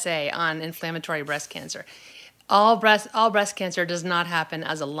PSA on inflammatory breast cancer. All breast cancer does not happen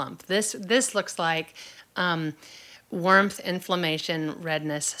as a lump. This looks like... warmth, inflammation,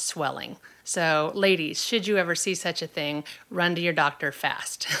 redness, swelling. So, ladies, should you ever see such a thing, run to your doctor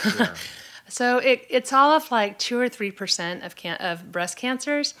fast. Yeah. So it's all of like 2 or 3% of breast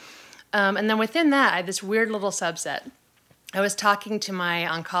cancers, and then within that, I had this weird little subset. I was talking to my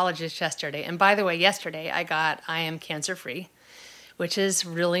oncologist yesterday, and by the way, yesterday I am cancer free, which is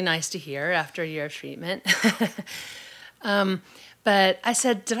really nice to hear after a year of treatment. But I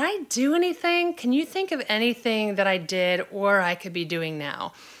said, did I do anything? Can you think of anything that I did or I could be doing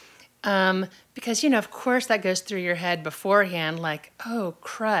now? Because, of course that goes through your head beforehand, like, oh,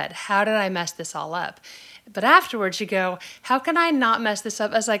 crud, how did I mess this all up? But afterwards you go, how can I not mess this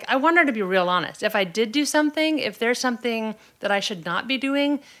up? I was like, I want her to be real honest. If I did do something, if there's something that I should not be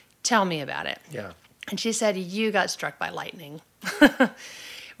doing, tell me about it. Yeah. And she said, you got struck by lightning.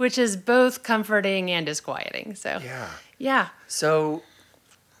 Which is both comforting and disquieting. So yeah. So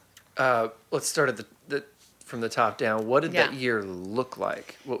let's start at from the top down. What did that year look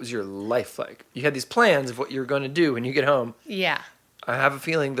like? What was your life like? You had these plans of what you were going to do when you get home. Yeah. I have a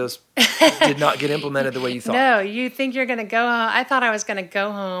feeling those did not get implemented the way you thought. No, you think you're going to go home. I thought I was going to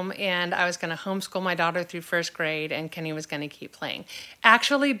go home and I was going to homeschool my daughter through first grade and Kenny was going to keep playing.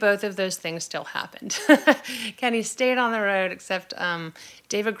 Actually, both of those things still happened. Kenny stayed on the road, except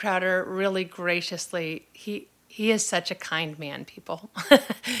David Crowder really graciously, he is such a kind man, people.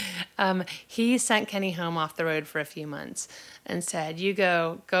 He sent Kenny home off the road for a few months and said, you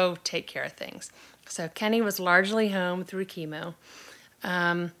go take care of things. So Kenny was largely home through chemo.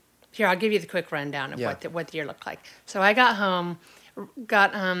 Here, I'll give you the quick rundown of what the year looked like. So I got home,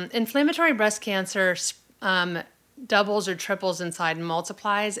 got inflammatory breast cancer doubles or triples inside and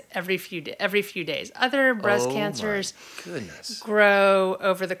multiplies every few days. Other breast cancers grow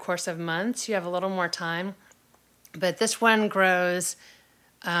over the course of months. You have a little more time. But this one grows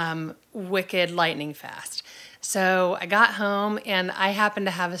wicked lightning fast. So I got home and I happened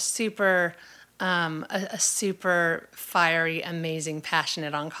to have a super fiery, amazing,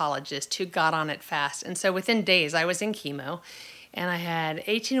 passionate oncologist who got on it fast. And so within days, I was in chemo, and I had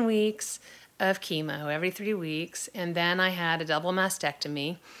 18 weeks of chemo every 3 weeks, and then I had a double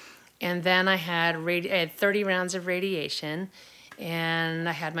mastectomy, and then I had 30 rounds of radiation, and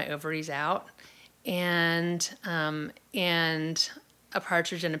I had my ovaries out, and a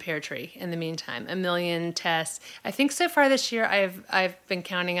partridge in a pear tree in the meantime, 1 million tests. I think so far this year I've been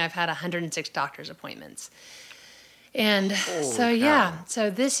counting, I've had 106 doctor's appointments. And so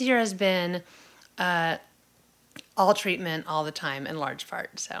this year has been all treatment all the time in large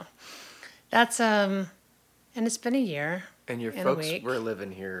part. So that's and it's been a year. And your folks were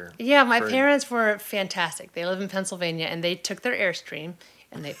living here. Yeah, my parents were fantastic. They live in Pennsylvania and they took their Airstream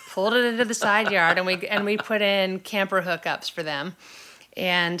and they pulled it into the side yard and we put in camper hookups for them.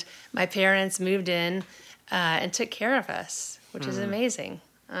 And my parents moved in and took care of us, which is amazing.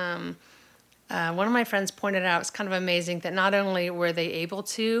 One of my friends pointed out it's kind of amazing that not only were they able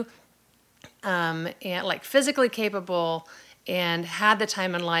to, and like physically capable and had the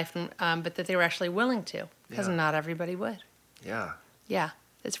time in life, but that they were actually willing to, because not everybody would. Yeah. Yeah.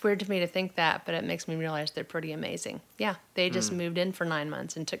 It's weird to me to think that, but it makes me realize they're pretty amazing. Yeah, they just moved in for 9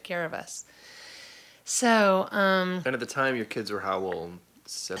 months and took care of us. So, and at the time, your kids were how old?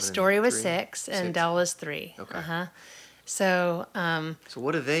 7 Story was 6, and Dell was 3. Okay. So,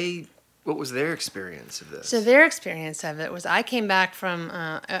 what was their experience of this? So their experience of it was I came back from,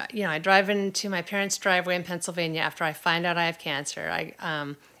 I drive into my parents' driveway in Pennsylvania after I find out I have cancer.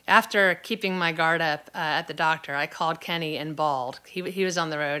 After keeping my guard up at the doctor, I called Kenny and bawled. He was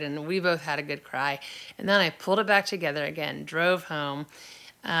on the road, and we both had a good cry. And then I pulled it back together again, drove home,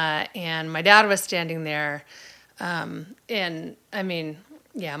 and my dad was standing there. And, I mean,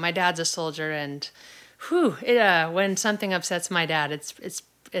 Yeah, my dad's a soldier, and when something upsets my dad,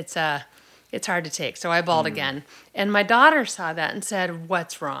 it's hard to take. So I bawled again, and my daughter saw that and said,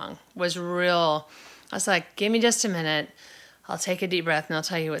 "What's wrong?" Was real. I was like, "Give me just a minute. I'll take a deep breath and I'll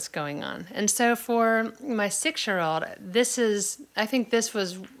tell you what's going on." And so for my 6-year-old, I think this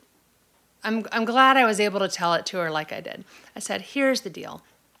was. I'm glad I was able to tell it to her like I did. I said, "Here's the deal.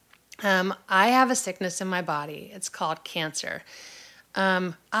 I have a sickness in my body. It's called cancer.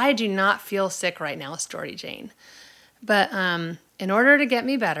 I do not feel sick right now, Story Jane. But in order to get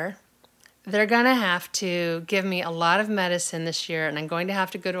me better, they're going to have to give me a lot of medicine this year, and I'm going to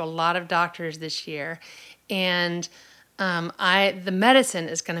have to go to a lot of doctors this year. And the medicine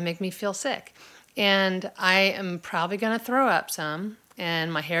is going to make me feel sick. And I am probably going to throw up some,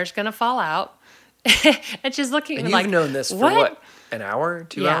 and my hair's going to fall out." And she's looking at me like, you've known this for what? An hour?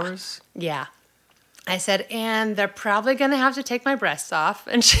 2 hours? Yeah. I said, "And they're probably going to have to take my breasts off."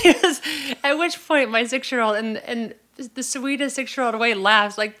 And she was, at which point my 6-year-old and the sweetest 6-year-old way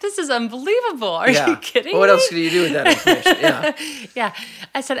laughs like, "This is unbelievable. Are you kidding me?" What else could you do with that information? Yeah. Yeah.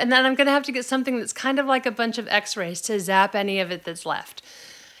 I said, "And then I'm going to have to get something that's kind of like a bunch of x-rays to zap any of it that's left."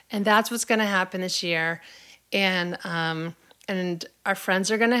 And that's what's going to happen this year. And our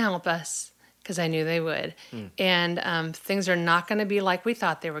friends are going to help us, because I knew they would. And things are not going to be like we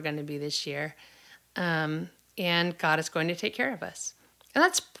thought they were going to be this year. And God is going to take care of us. And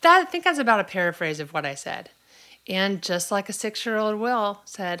I think that's about a paraphrase of what I said. And just like a 6-year-old Will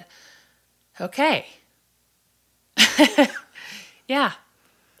said, "Okay." Yeah.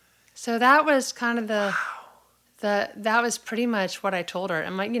 So that was kind of that was pretty much what I told her.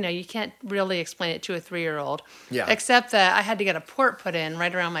 I'm like, you can't really explain it to a 3-year-old. Yeah. Except that I had to get a port put in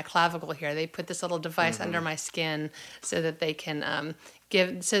right around my clavicle here. They put this little device under my skin so that they can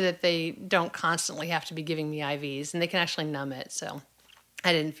so that they don't constantly have to be giving me IVs, and they can actually numb it. So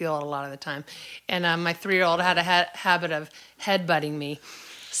I didn't feel it a lot of the time. And my 3-year-old had a habit of headbutting me.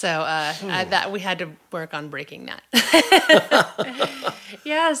 So we had to work on breaking that.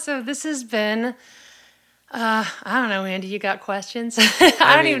 Yeah, so this has been, I don't know, Andy, you got questions?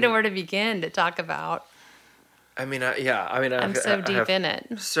 I don't even know where to begin to talk about. I'm so deep in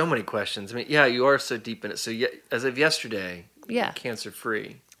it. So many questions. You are so deep in it. So as of yesterday, you're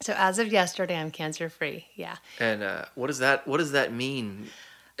cancer-free. So as of yesterday, I'm cancer-free. Yeah. And what does that mean? What does that mean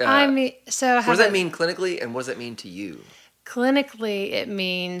clinically, and what does that mean to you? Clinically, it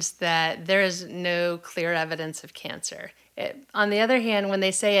means that there is no clear evidence of cancer. On the other hand, when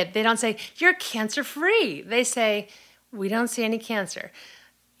they say it, they don't say, "You're cancer-free." They say, "We don't see any cancer."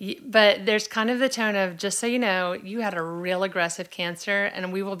 But there's kind of the tone of, "Just so you know, you had a real aggressive cancer,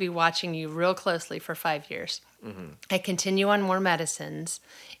 and we will be watching you real closely for 5 years." I continue on more medicines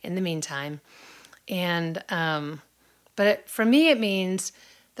in the meantime. And for me, it means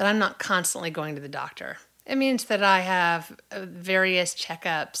that I'm not constantly going to the doctor. It means that I have various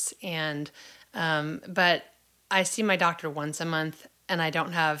checkups, but I see my doctor once a month, and I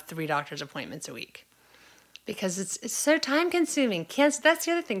don't have 3 doctor's appointments a week, because it's so time consuming. Cancer, that's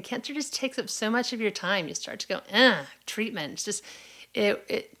the other thing. Cancer just takes up so much of your time. You start to go, treatment. It's just,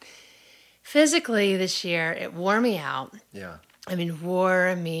 it physically this year, it wore me out. Yeah.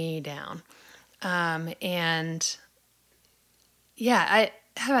 Wore me down.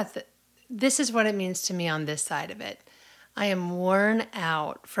 This is what it means to me on this side of it. I am worn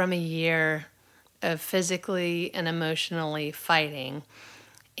out from a year of physically and emotionally fighting.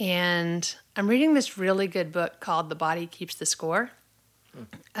 And I'm reading this really good book called The Body Keeps the Score,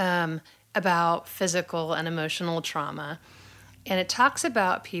 about physical and emotional trauma. And it talks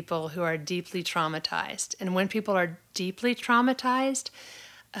about people who are deeply traumatized. And when people are deeply traumatized,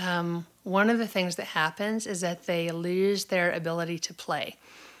 one of the things that happens is that they lose their ability to play.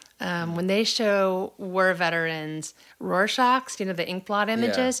 When they show war veterans Rorschachs, the inkblot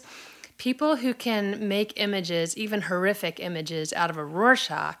images, people who can make images, even horrific images, out of a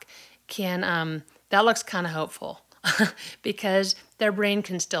Rorschach that looks kind of hopeful because their brain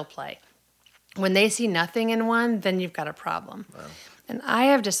can still play. When they see nothing in one, then you've got a problem. Wow. And I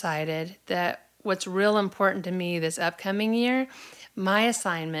have decided that what's real important to me this upcoming year, my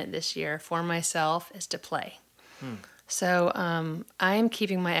assignment this year for myself is to play. So I am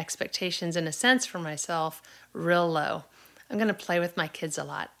keeping my expectations, in a sense, for myself real low. I'm going to play with my kids a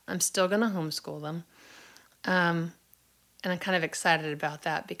lot. I'm still going to homeschool them. And I'm kind of excited about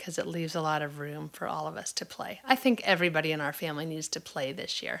that because it leaves a lot of room for all of us to play. I think everybody in our family needs to play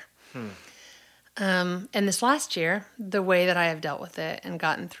this year. And this last year, the way that I have dealt with it and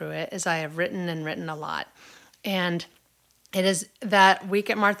gotten through it is I have written a lot. And it is that week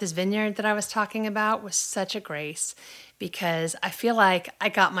at Martha's Vineyard that I was talking about was such a grace because I feel like I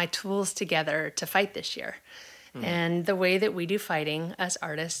got my tools together to fight this year. And the way that we do fighting as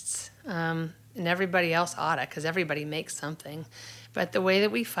artists, and everybody else oughta, because everybody makes something, but the way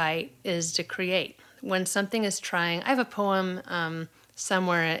that we fight is to create. When something is trying, I have a poem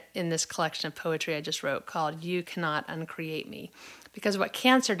somewhere in this collection of poetry I just wrote called You Cannot Uncreate Me. Because what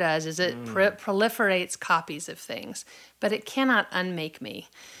cancer does is it proliferates copies of things, but it cannot unmake me.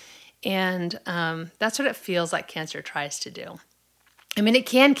 And that's what it feels like cancer tries to do. I mean, it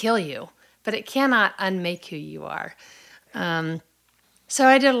can kill you, but it cannot unmake who you are. So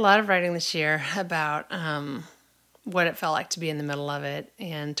I did a lot of writing this year about what it felt like to be in the middle of it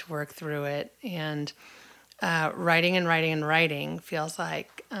and to work through it. And writing and writing and writing feels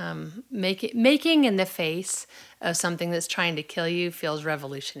like making in the face of something that's trying to kill you feels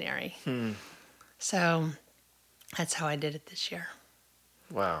revolutionary. So that's how I did it this year.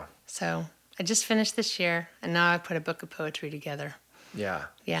 Wow. So I just finished this year, and now I put a book of poetry together. Yeah.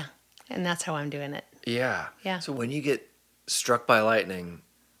 Yeah, and that's how I'm doing it. Yeah. Yeah. So when you get struck by lightning,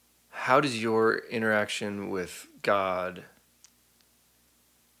 how does your interaction with God,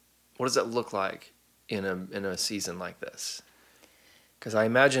 what does that look like in a season like this? Because I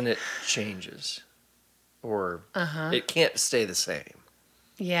imagine it changes, or it can't stay the same.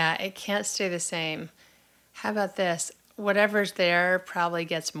 Yeah, it can't stay the same. How about this? Whatever's there probably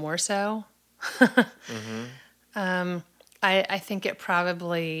gets more so. I think it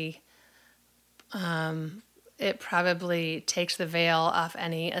probably takes the veil off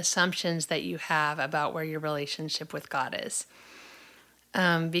any assumptions that you have about where your relationship with God is.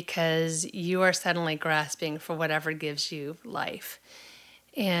 Because you are suddenly grasping for whatever gives you life.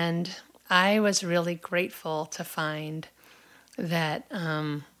 And I was really grateful to find that,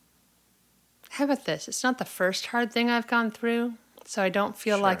 how about this? It's not the first hard thing I've gone through, so I don't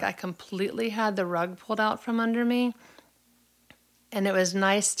feel like I completely had the rug pulled out from under me. And it was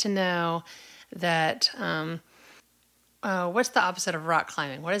nice to know that, what's the opposite of rock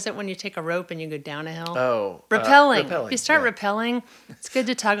climbing? What is it when you take a rope and you go down a hill? Oh. Rappelling. If you start rappelling, it's good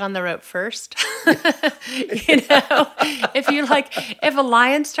to tug on the rope first. If a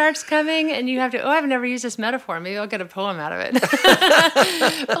lion starts coming and you have to, I've never used this metaphor. Maybe I'll get a poem out of it.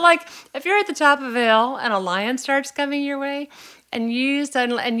 But if you're at the top of a hill and a lion starts coming your way, and you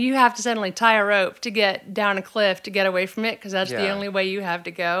have to suddenly tie a rope to get down a cliff to get away from it, because that's the only way you have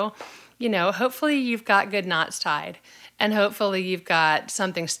to go. Hopefully you've got good knots tied, and hopefully you've got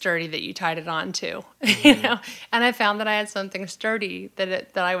something sturdy that you tied it onto. And I found that I had something sturdy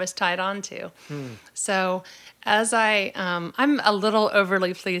that I was tied onto. So as I'm a little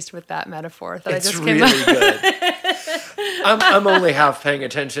overly pleased with that metaphor that I just came up with. It's really good. I'm only half paying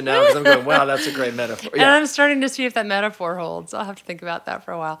attention now because I'm going, wow, that's a great metaphor. Yeah. And I'm starting to see if that metaphor holds. I'll have to think about that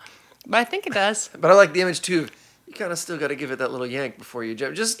for a while. But I think it does. But I like the image too. You kind of still got to give it that little yank before you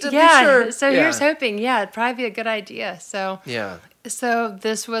jump, just to be sure. So here's hoping. Yeah, it'd probably be a good idea. So So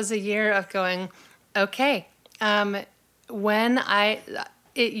this was a year of going, okay, when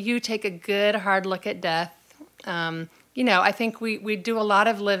you take a good hard look at death. I think we do a lot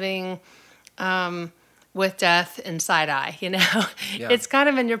of living with death in side eye. It's kind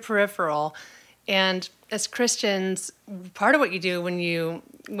of in your peripheral. And as Christians, part of what you do when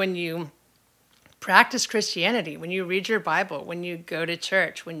you practice Christianity, when you read your Bible, when you go to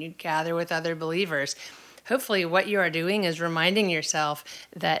church, when you gather with other believers, hopefully what you are doing is reminding yourself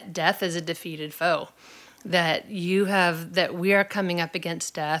that death is a defeated foe, that we are coming up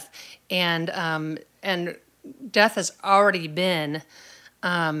against death, and death has already been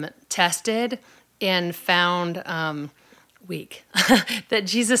tested and found weak. That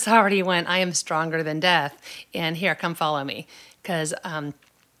Jesus already went, I am stronger than death, and here, come follow me, because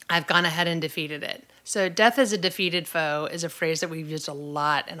I've gone ahead and defeated it. So death as a defeated foe is a phrase that we've used a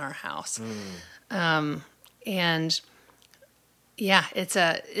lot in our house. And yeah, it's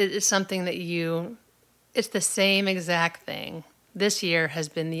something that it's the same exact thing. This year has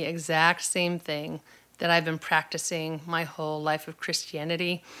been the exact same thing that I've been practicing my whole life of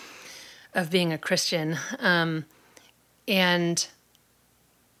Christianity, of being a Christian. And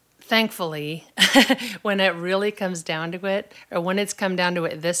thankfully, when it really comes down to it, or when it's come down to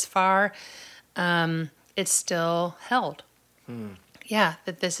it this far, it's still held. Yeah,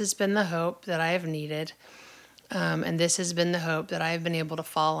 that this has been the hope that I have needed, and this has been the hope that I have been able to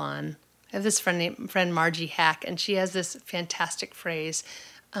fall on. I have this friend Margie Hack, and she has this fantastic phrase,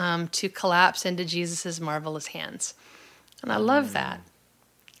 to collapse into Jesus's marvelous hands. And I love that.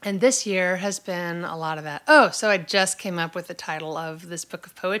 And this year has been a lot of that. Oh, so I just came up with the title of this book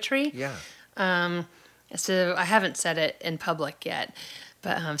of poetry. Yeah. So I haven't said it in public yet.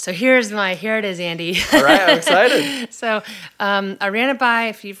 But so here it is, Andy. All right, I'm excited. So I ran it by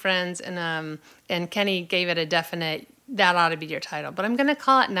a few friends, and Kenny gave it a definite, that ought to be your title. But I'm going to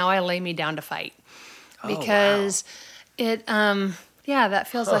call it Now I Lay Me Down to Fight. Because it, that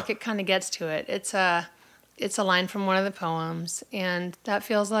feels like it kind of gets to it. It's a line from one of the poems, and that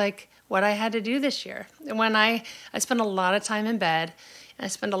feels like what I had to do this year. When I spent a lot of time in bed, and I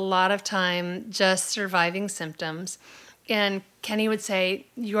spent a lot of time just surviving symptoms. And Kenny would say,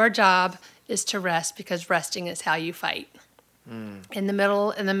 your job is to rest because resting is how you fight. In the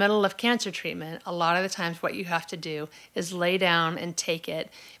middle of cancer treatment, a lot of the times what you have to do is lay down and take it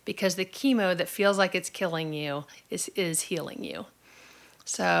because the chemo that feels like it's killing you is healing you.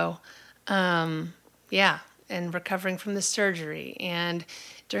 So, and recovering from the surgery and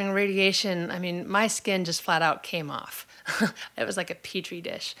during radiation, I mean, my skin just flat out came off. It was like a petri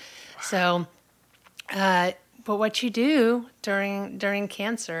dish. Wow. So, but what you do during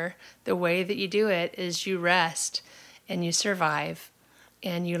cancer, the way that you do it is you rest and you survive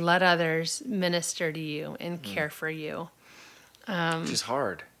and you let others minister to you and care for you. Which is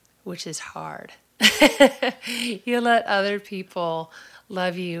hard. Which is hard. You let other people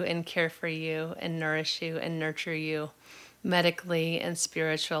love you and care for you and nourish you and nurture you medically and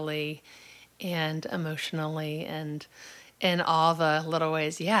spiritually and emotionally and in all the little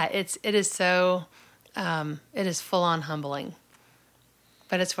ways. Yeah, it is so... it is full on humbling,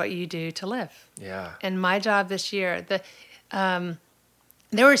 but it's what you do to live. Yeah. And my job this year, there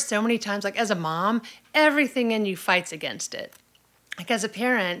were so many times, like as a mom, everything in you fights against it. Like as a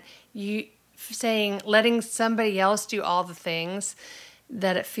parent, letting somebody else do all the things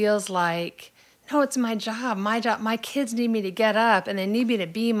that it feels like, no, it's my job. My kids need me to get up and they need me to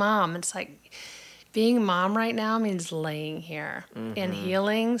be mom. It's like, being mom right now means laying here and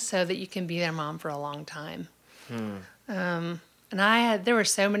healing so that you can be their mom for a long time. And there were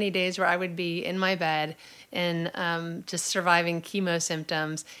so many days where I would be in my bed and just surviving chemo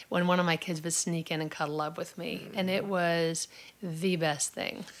symptoms when one of my kids would sneak in and cuddle up with me. And it was the best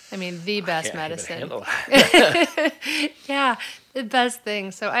thing. I mean, the best medicine. Yeah, the best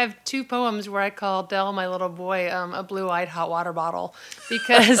thing. So I have 2 poems where I call Dell, my little boy, a blue-eyed hot water bottle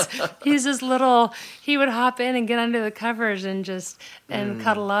because he's this little, he would hop in and get under the covers and just,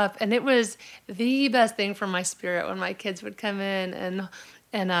 cuddle up. And it was the best thing for my spirit when my kids would come in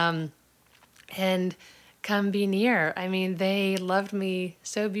and come be near. I mean, they loved me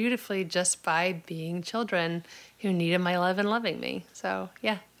so beautifully just by being children who needed my love and loving me. So,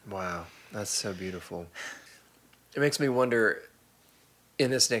 yeah. Wow, that's so beautiful. It makes me wonder,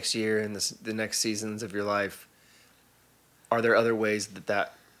 in this next year, in the next seasons of your life, are there other ways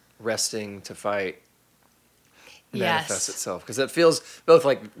that resting to fight manifests itself? Because it feels both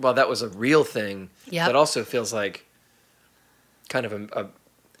like, well, that was a real thing, but also feels like kind of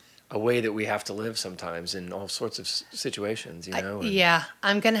a way that we have to live sometimes in all sorts of situations, you know?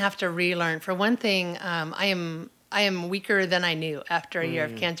 I'm going to have to relearn. For one thing, I am weaker than I knew after a year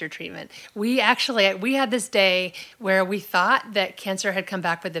of cancer treatment. We had this day where we thought that cancer had come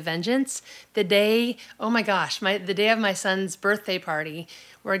back with a vengeance. The day, the day of my son's birthday party,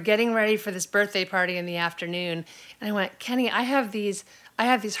 we're getting ready for this birthday party in the afternoon. And I went, Kenny, I have these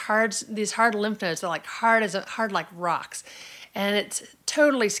hard lymph nodes that are like hard like rocks. And it's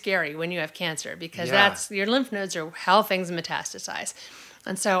totally scary when you have cancer because your lymph nodes are how things metastasize.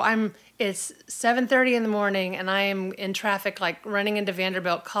 And so it's 7:30 in the morning and I am in traffic, like running into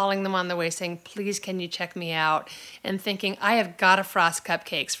Vanderbilt, calling them on the way saying, please, can you check me out? And thinking, I have got to frost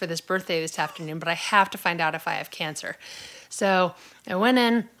cupcakes for this birthday this afternoon, but I have to find out if I have cancer. So I went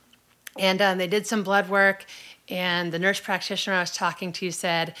in and they did some blood work and the nurse practitioner I was talking to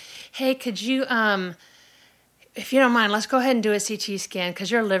said, hey, could you, if you don't mind, let's go ahead and do a CT scan because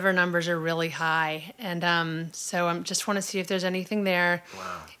your liver numbers are really high. And so I just want to see if there's anything there.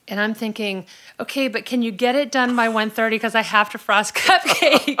 Wow. And I'm thinking, okay, but can you get it done by 1:30 because I have to frost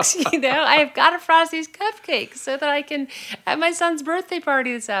cupcakes? I've got to frost these cupcakes so that I can have my son's birthday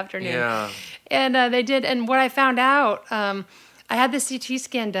party this afternoon. Yeah. And they did. And what I found out, I had the CT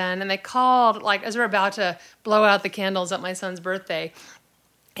scan done and they called, like as we're about to blow out the candles at my son's birthday.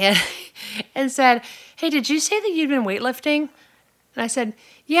 And said, hey, did you say that you'd been weightlifting? And I said,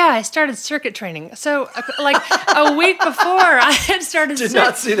 yeah, I started circuit training. So like a week before I had started. Did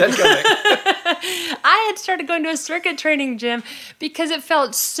not see that coming. I had started going to a circuit training gym because it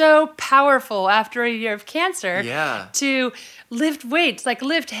felt so powerful after a year of cancer to lift weights, like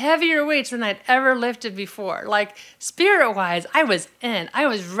lift heavier weights than I'd ever lifted before. Like spirit-wise, I was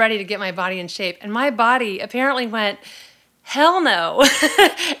ready to get my body in shape. And my body apparently went, hell no.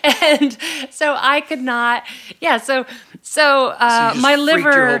 And so I could not, yeah, so you just my freaked your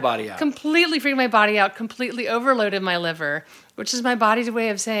liver whole body out. completely freaked my body out, completely overloaded my liver, which is my body's way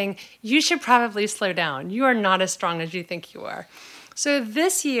of saying, you should probably slow down. You are not as strong as you think you are. So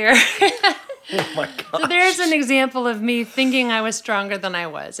this year, Oh my so god. there's an example of me thinking I was stronger than I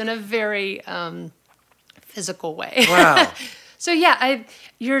was in a very physical way. Wow. So yeah,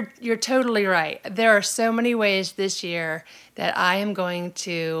 you're totally right. There are so many ways this year that I am going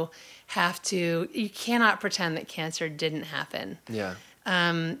to have to. You cannot pretend that cancer didn't happen. Yeah.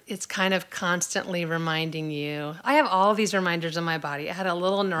 It's kind of constantly reminding you. I have all these reminders on my body. I had a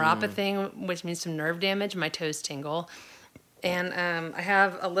little neuropathy, which means some nerve damage. My toes tingle. And I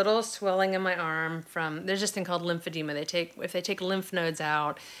have a little swelling in my arm from, there's this thing called lymphedema. If they take lymph nodes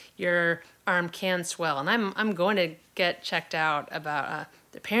out, your arm can swell. And I'm going to get checked out about,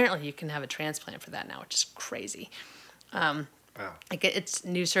 apparently you can have a transplant for that now, which is crazy. Wow. Like it's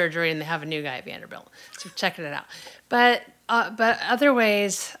new surgery and they have a new guy at Vanderbilt. So checking it out. But other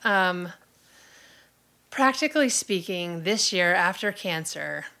ways, practically speaking, this year after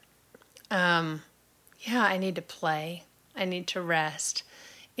cancer, yeah, I need to play. I need to rest.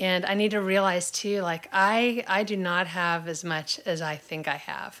 And I need to realize too, like I do not have as much as I think I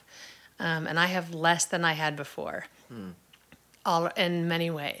have. And I have less than I had before. All in many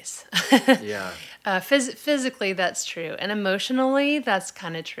ways. Yeah. Physically, that's true. And emotionally, that's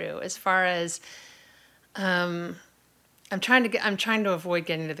kind of true. As far as I'm trying to avoid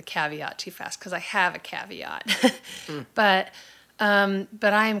getting to the caveat too fast because I have a caveat. But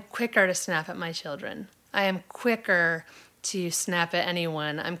I am quicker to snap at my children. I am quicker to snap at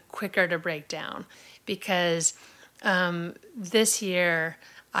anyone. I'm quicker to break down because this year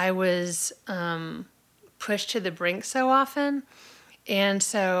I was pushed to the brink so often. And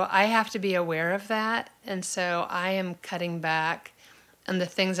so I have to be aware of that. And so I am cutting back on the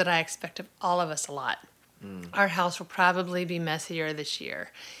things that I expect of all of us a lot. Our house will probably be messier this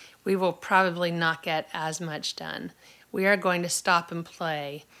year. We will probably not get as much done. We are going to stop and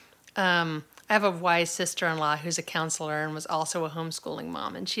play. I have a wise sister-in-law who's a counselor and was also a homeschooling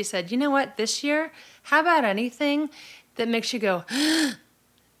mom. And she said, you know what, this year, how about anything that makes you go,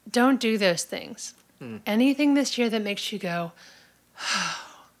 don't do those things. Anything this year that makes you go,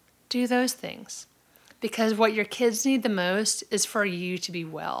 do those things. Because what your kids need the most is for you to be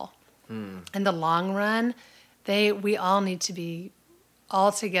well. In the long run, we all need to be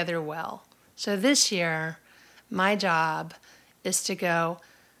all together well. So this year, my job is to go,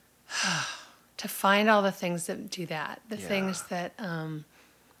 to find all the things that do that, the things that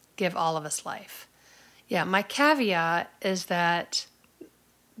give all of us life. Yeah, my caveat is that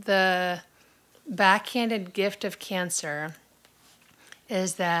the backhanded gift of cancer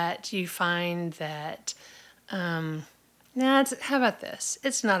is that you find that, how about this?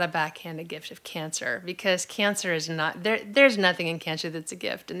 It's not a backhanded gift of cancer because cancer is not, there's nothing in cancer that's a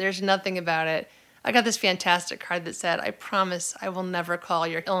gift and there's nothing about it. I got this fantastic card that said, I promise I will never call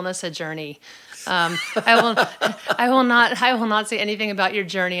your illness a journey. I will not say anything about your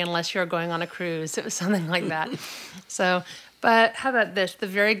journey unless you're going on a cruise. It was something like that. So, but how about this? The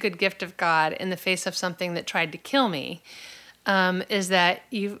very good gift of God in the face of something that tried to kill me is that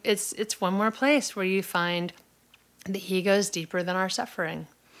it's one more place where you find that He goes deeper than our suffering,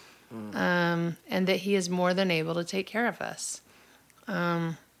 and that He is more than able to take care of us.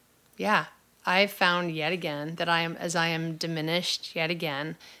 Yeah. I found yet again that as I am diminished yet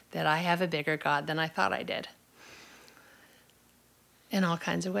again, that I have a bigger God than I thought I did. In all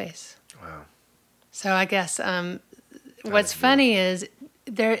kinds of ways. Wow. So I guess what's funny is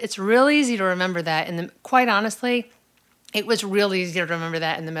it's real easy to remember that. Quite honestly, it was real easy to remember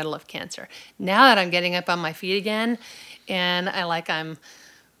that in the middle of cancer. Now that I'm getting up on my feet again, and I'm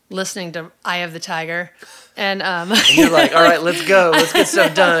listening to Eye of the Tiger. And you're like, all right, let's go. Let's get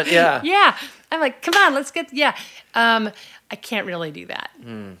stuff done. Yeah. Yeah. I'm like, come on, let's get, yeah. I can't really do that.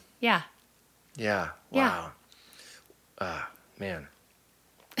 Yeah. Yeah. Wow. Man.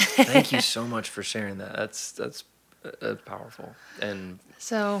 Thank you so much for sharing that. That's powerful. And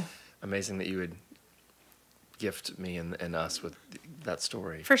so amazing that you would gift me and us with that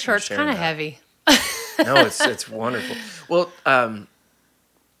story. For sure. It's kind of heavy. No, it's wonderful. Well,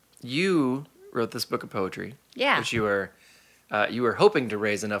 you wrote this book of poetry. Yeah. Which you were hoping to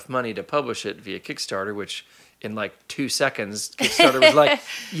raise enough money to publish it via Kickstarter, which in like 2 seconds, Kickstarter was like,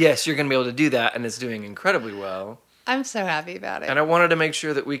 yes, you're going to be able to do that. And it's doing incredibly well. I'm so happy about it. And I wanted to make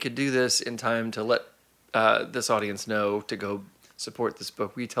sure that we could do this in time to let this audience know to go support this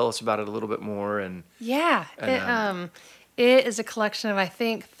book. Will you tell us about it a little bit more? And yeah. It is a collection of, I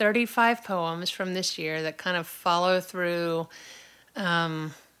think, 35 poems from this year that kind of follow through,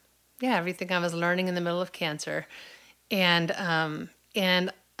 everything I was learning in the middle of cancer. And I'm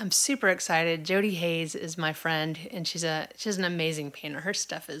super excited. Jody Hayes is my friend, and she's an amazing painter. Her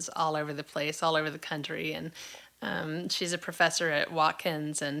stuff is all over the place, all over the country, and she's a professor at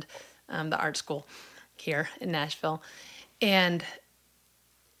Watkins and the art school here in Nashville. And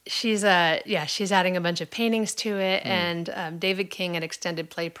she's adding a bunch of paintings to it, and David King at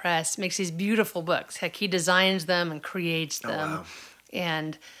Extended Play Press makes these beautiful books. Heck, he designs them and creates them, wow.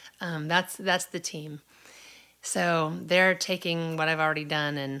 And that's the team. So they're taking what I've already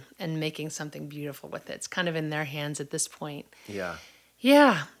done and making something beautiful with it. It's kind of in their hands at this point. Yeah.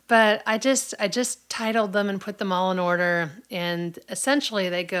 Yeah, but I just titled them and put them all in order, and essentially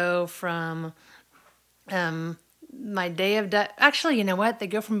they go from my day of actually, you know what? They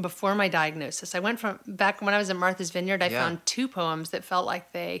go from before my diagnosis. I went from back when I was at Martha's Vineyard. I found 2 poems that felt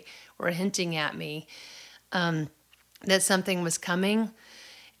like they were hinting at me that something was coming,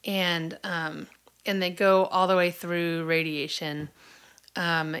 and they go all the way through radiation.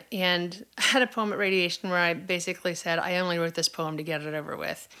 And I had a poem at radiation where I basically said, I only wrote this poem to get it over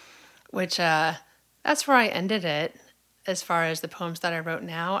with, which that's where I ended it as far as the poems that I wrote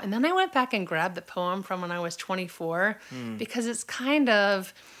now. And then I went back and grabbed the poem from when I was 24 because it's kind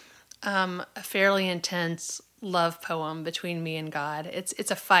of a fairly intense love poem between me and God.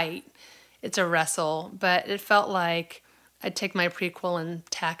 It's a fight. It's a wrestle. But it felt like I'd take my prequel and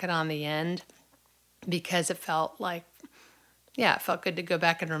tack it on the end, because it felt like, it felt good to go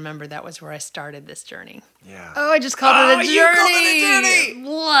back and remember that was where I started this journey. Yeah. Oh, I just called it a journey. You called it a journey.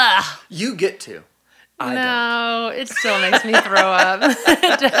 Blah. You get to. I don't. It still makes me throw up.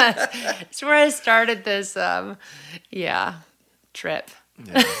 It does. It's where I started this, trip.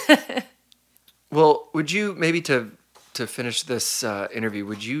 Yeah. Well, would you maybe to finish this interview,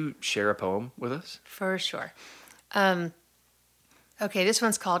 would you share a poem with us? For sure. Okay, this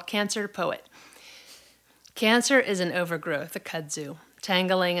one's called Cancer Poet. Cancer is an overgrowth, a kudzu,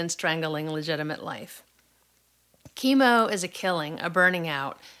 tangling and strangling legitimate life. Chemo is a killing, a burning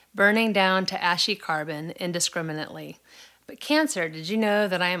out, burning down to ashy carbon indiscriminately. But cancer, did you know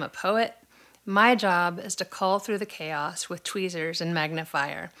that I am a poet? My job is to cull through the chaos with tweezers and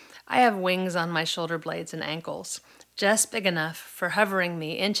magnifier. I have wings on my shoulder blades and ankles, just big enough for hovering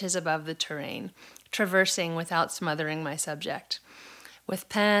me inches above the terrain, traversing without smothering my subject. With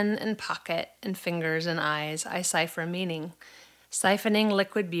pen and pocket and fingers and eyes, I cipher meaning, siphoning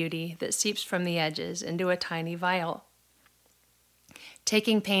liquid beauty that seeps from the edges into a tiny vial.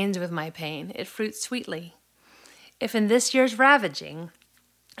 Taking pains with my pain, it fruits sweetly. If in this year's ravaging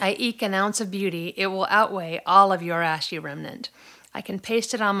I eke an ounce of beauty, it will outweigh all of your ashy remnant. I can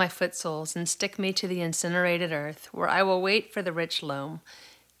paste it on my footsoles and stick me to the incinerated earth, where I will wait for the rich loam,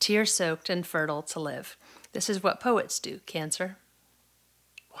 tear-soaked and fertile to live. This is what poets do, Cancer.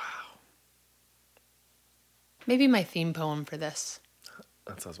 Wow. Maybe my theme poem for this.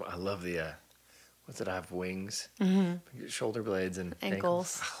 That sounds. I love the. What's it? I have wings, shoulder blades, and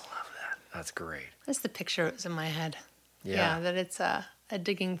ankles. I love that. That's great. That's the picture that was in my head. Yeah, that it's a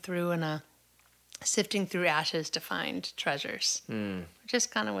digging through and a sifting through ashes to find treasures. Which is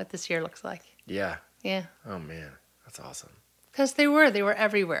kind of what this year looks like. Yeah. Yeah. Oh man, that's awesome. Because they were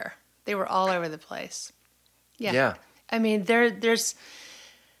everywhere. They were all over the place. Yeah. Yeah. I mean, there's.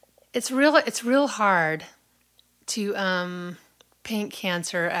 It's real hard to paint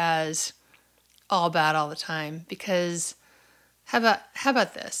cancer as all bad all the time, because how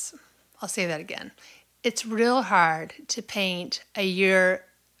about this? I'll say that again. It's real hard to paint a year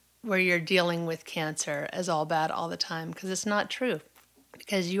where you're dealing with cancer as all bad all the time, because it's not true.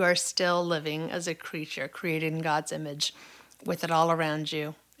 Because you are still living as a creature created in God's image with it all around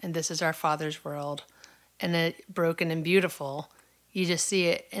you. And this is our Father's world. And it broken and beautiful. You just see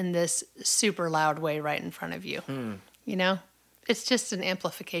it in this super loud way right in front of you. You know? It's just an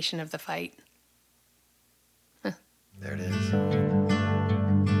amplification of the fight. There it is.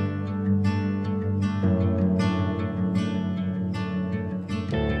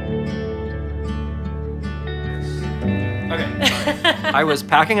 Okay. I was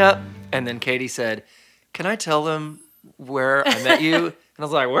packing up, and then Katy said, "Can I tell them where I met you?" And I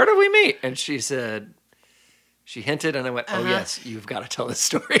was like, "Where did we meet?" And she said, she hinted, and I went, "Oh yes, you've got to tell this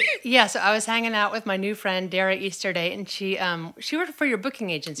story." Yeah, so I was hanging out with my new friend Dara Easterdate, and she worked for your booking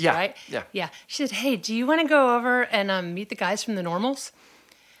agency, right? Yeah. Yeah. She said, "Hey, do you want to go over and meet the guys from the Normals?"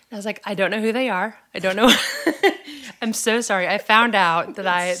 I was like, I don't know who they are. I don't know. I'm so sorry. I found out that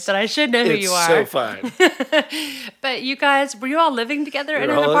I should know who you are. It's so fine. But you guys, were you all living together in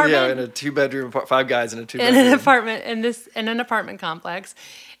an Yeah, apartment? in a 2-bedroom, 5 guys in a 2-bedroom. In an apartment in an apartment complex.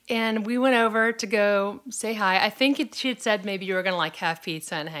 And we went over to go say hi. I think she had said maybe you were going to like have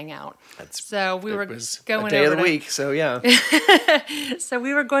pizza and hang out. So we were going a day over of the week, so yeah. So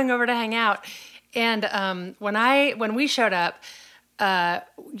we were going over to hang out. And when we showed up,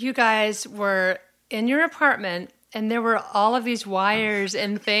 you guys were in your apartment, and there were all of these wires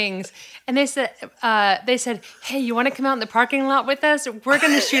and things. And they said, "Hey, you want to come out in the parking lot with us? We're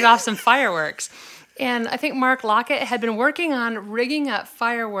going to shoot off some fireworks." And I think Mark Lockett had been working on rigging up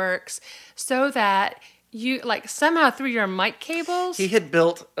fireworks so that you, like, somehow through your mic cables. He had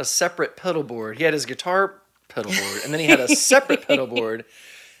built a separate pedal board. He had his guitar pedal board, and then he had a separate pedal board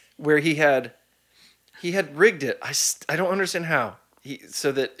where he had rigged it. I don't understand how.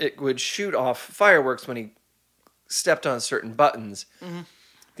 So that it would shoot off fireworks when he stepped on certain buttons. Mm-hmm.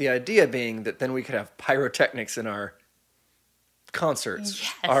 The idea being that then we could have pyrotechnics in our concerts.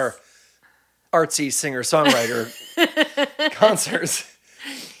 Yes. Our artsy singer-songwriter concerts.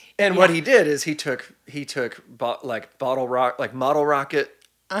 And what he did is he took model rocket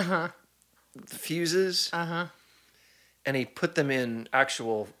fuses and he put them in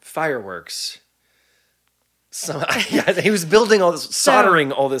actual fireworks. He was building all this,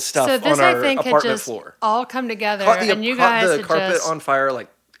 soldering all this stuff on our apartment floor. All come together, and you guys caught the carpet on fire like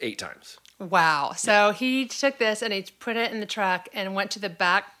 8 times. Wow. So he took this and he put it in the truck and went to the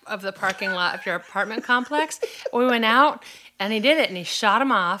back of the parking lot of your apartment complex. We went out and he did it and he shot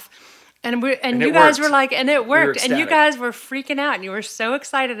them off. And you guys were like, and it worked. And you guys were freaking out and you were so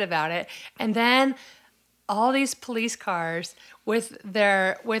excited about it. And then all these police cars with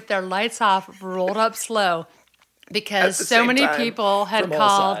their lights off rolled up slow because so many people had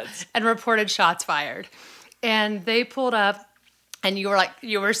called and reported shots fired. And they pulled up. And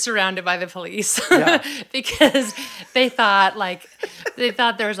you were surrounded by the police because they thought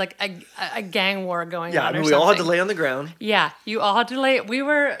there was like a gang war going on. Yeah, I mean, we all had to lay on the ground. Yeah, you all had to lay. We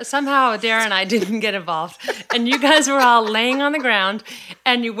were somehow Dara and I didn't get involved, and you guys were all laying on the ground,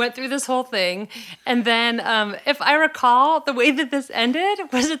 and you went through this whole thing. And then, if I recall, the way that this ended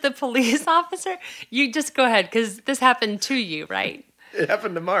was it the police officer. You just go ahead because this happened to you, right? It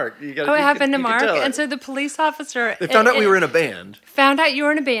happened to Mark. It happened to Mark. And so the police officer... They found out we were in a band. Found out you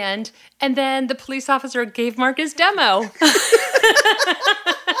were in a band. And then the police officer gave Mark his demo.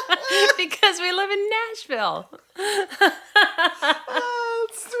 Because we live in Nashville. It's one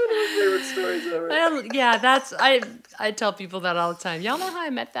of my favorite stories ever. Well, yeah, I tell people that all the time. Y'all know how I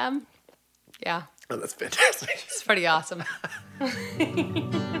met them? Yeah. Oh, that's fantastic. It's pretty awesome.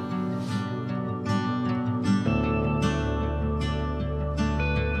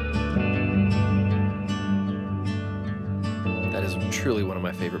 That is truly one of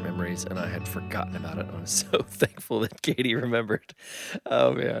my favorite memories, and I had forgotten about it. I'm so thankful that Katy remembered.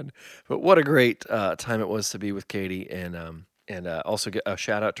 Oh man! But what a great time it was to be with Katy, and also get a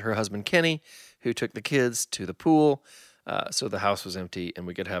shout out to her husband Kenny, who took the kids to the pool, so the house was empty and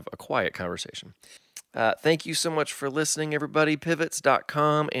we could have a quiet conversation. Thank you so much for listening, everybody.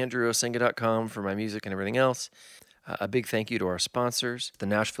 Pivots.com, AndrewOsenga.com for my music and everything else. A big thank you to our sponsors, the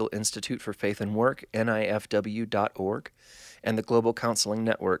Nashville Institute for Faith and Work, NIFW.org, and the Global Counseling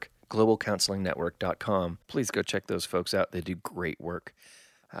Network, globalcounselingnetwork.com. Please go check those folks out. They do great work.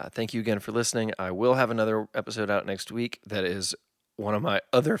 Thank you again for listening. I will have another episode out next week that is one of my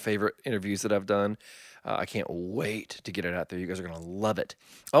other favorite interviews that I've done. I can't wait to get it out there. You guys are going to love it.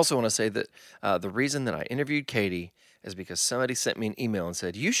 I also want to say that the reason that I interviewed Katy is because somebody sent me an email and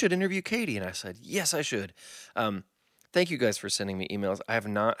said, you should interview Katy. And I said, yes, I should. Thank you guys for sending me emails. I have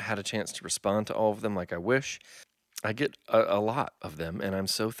not had a chance to respond to all of them like I wish. I get a lot of them, and I'm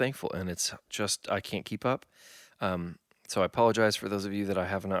so thankful. And it's just, I can't keep up. So I apologize for those of you that I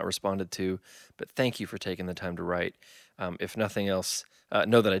have not responded to, but thank you for taking the time to write. If nothing else,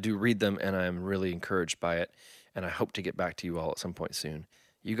 know that I do read them, and I'm really encouraged by it. And I hope to get back to you all at some point soon.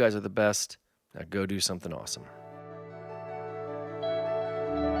 You guys are the best. Now go do something awesome.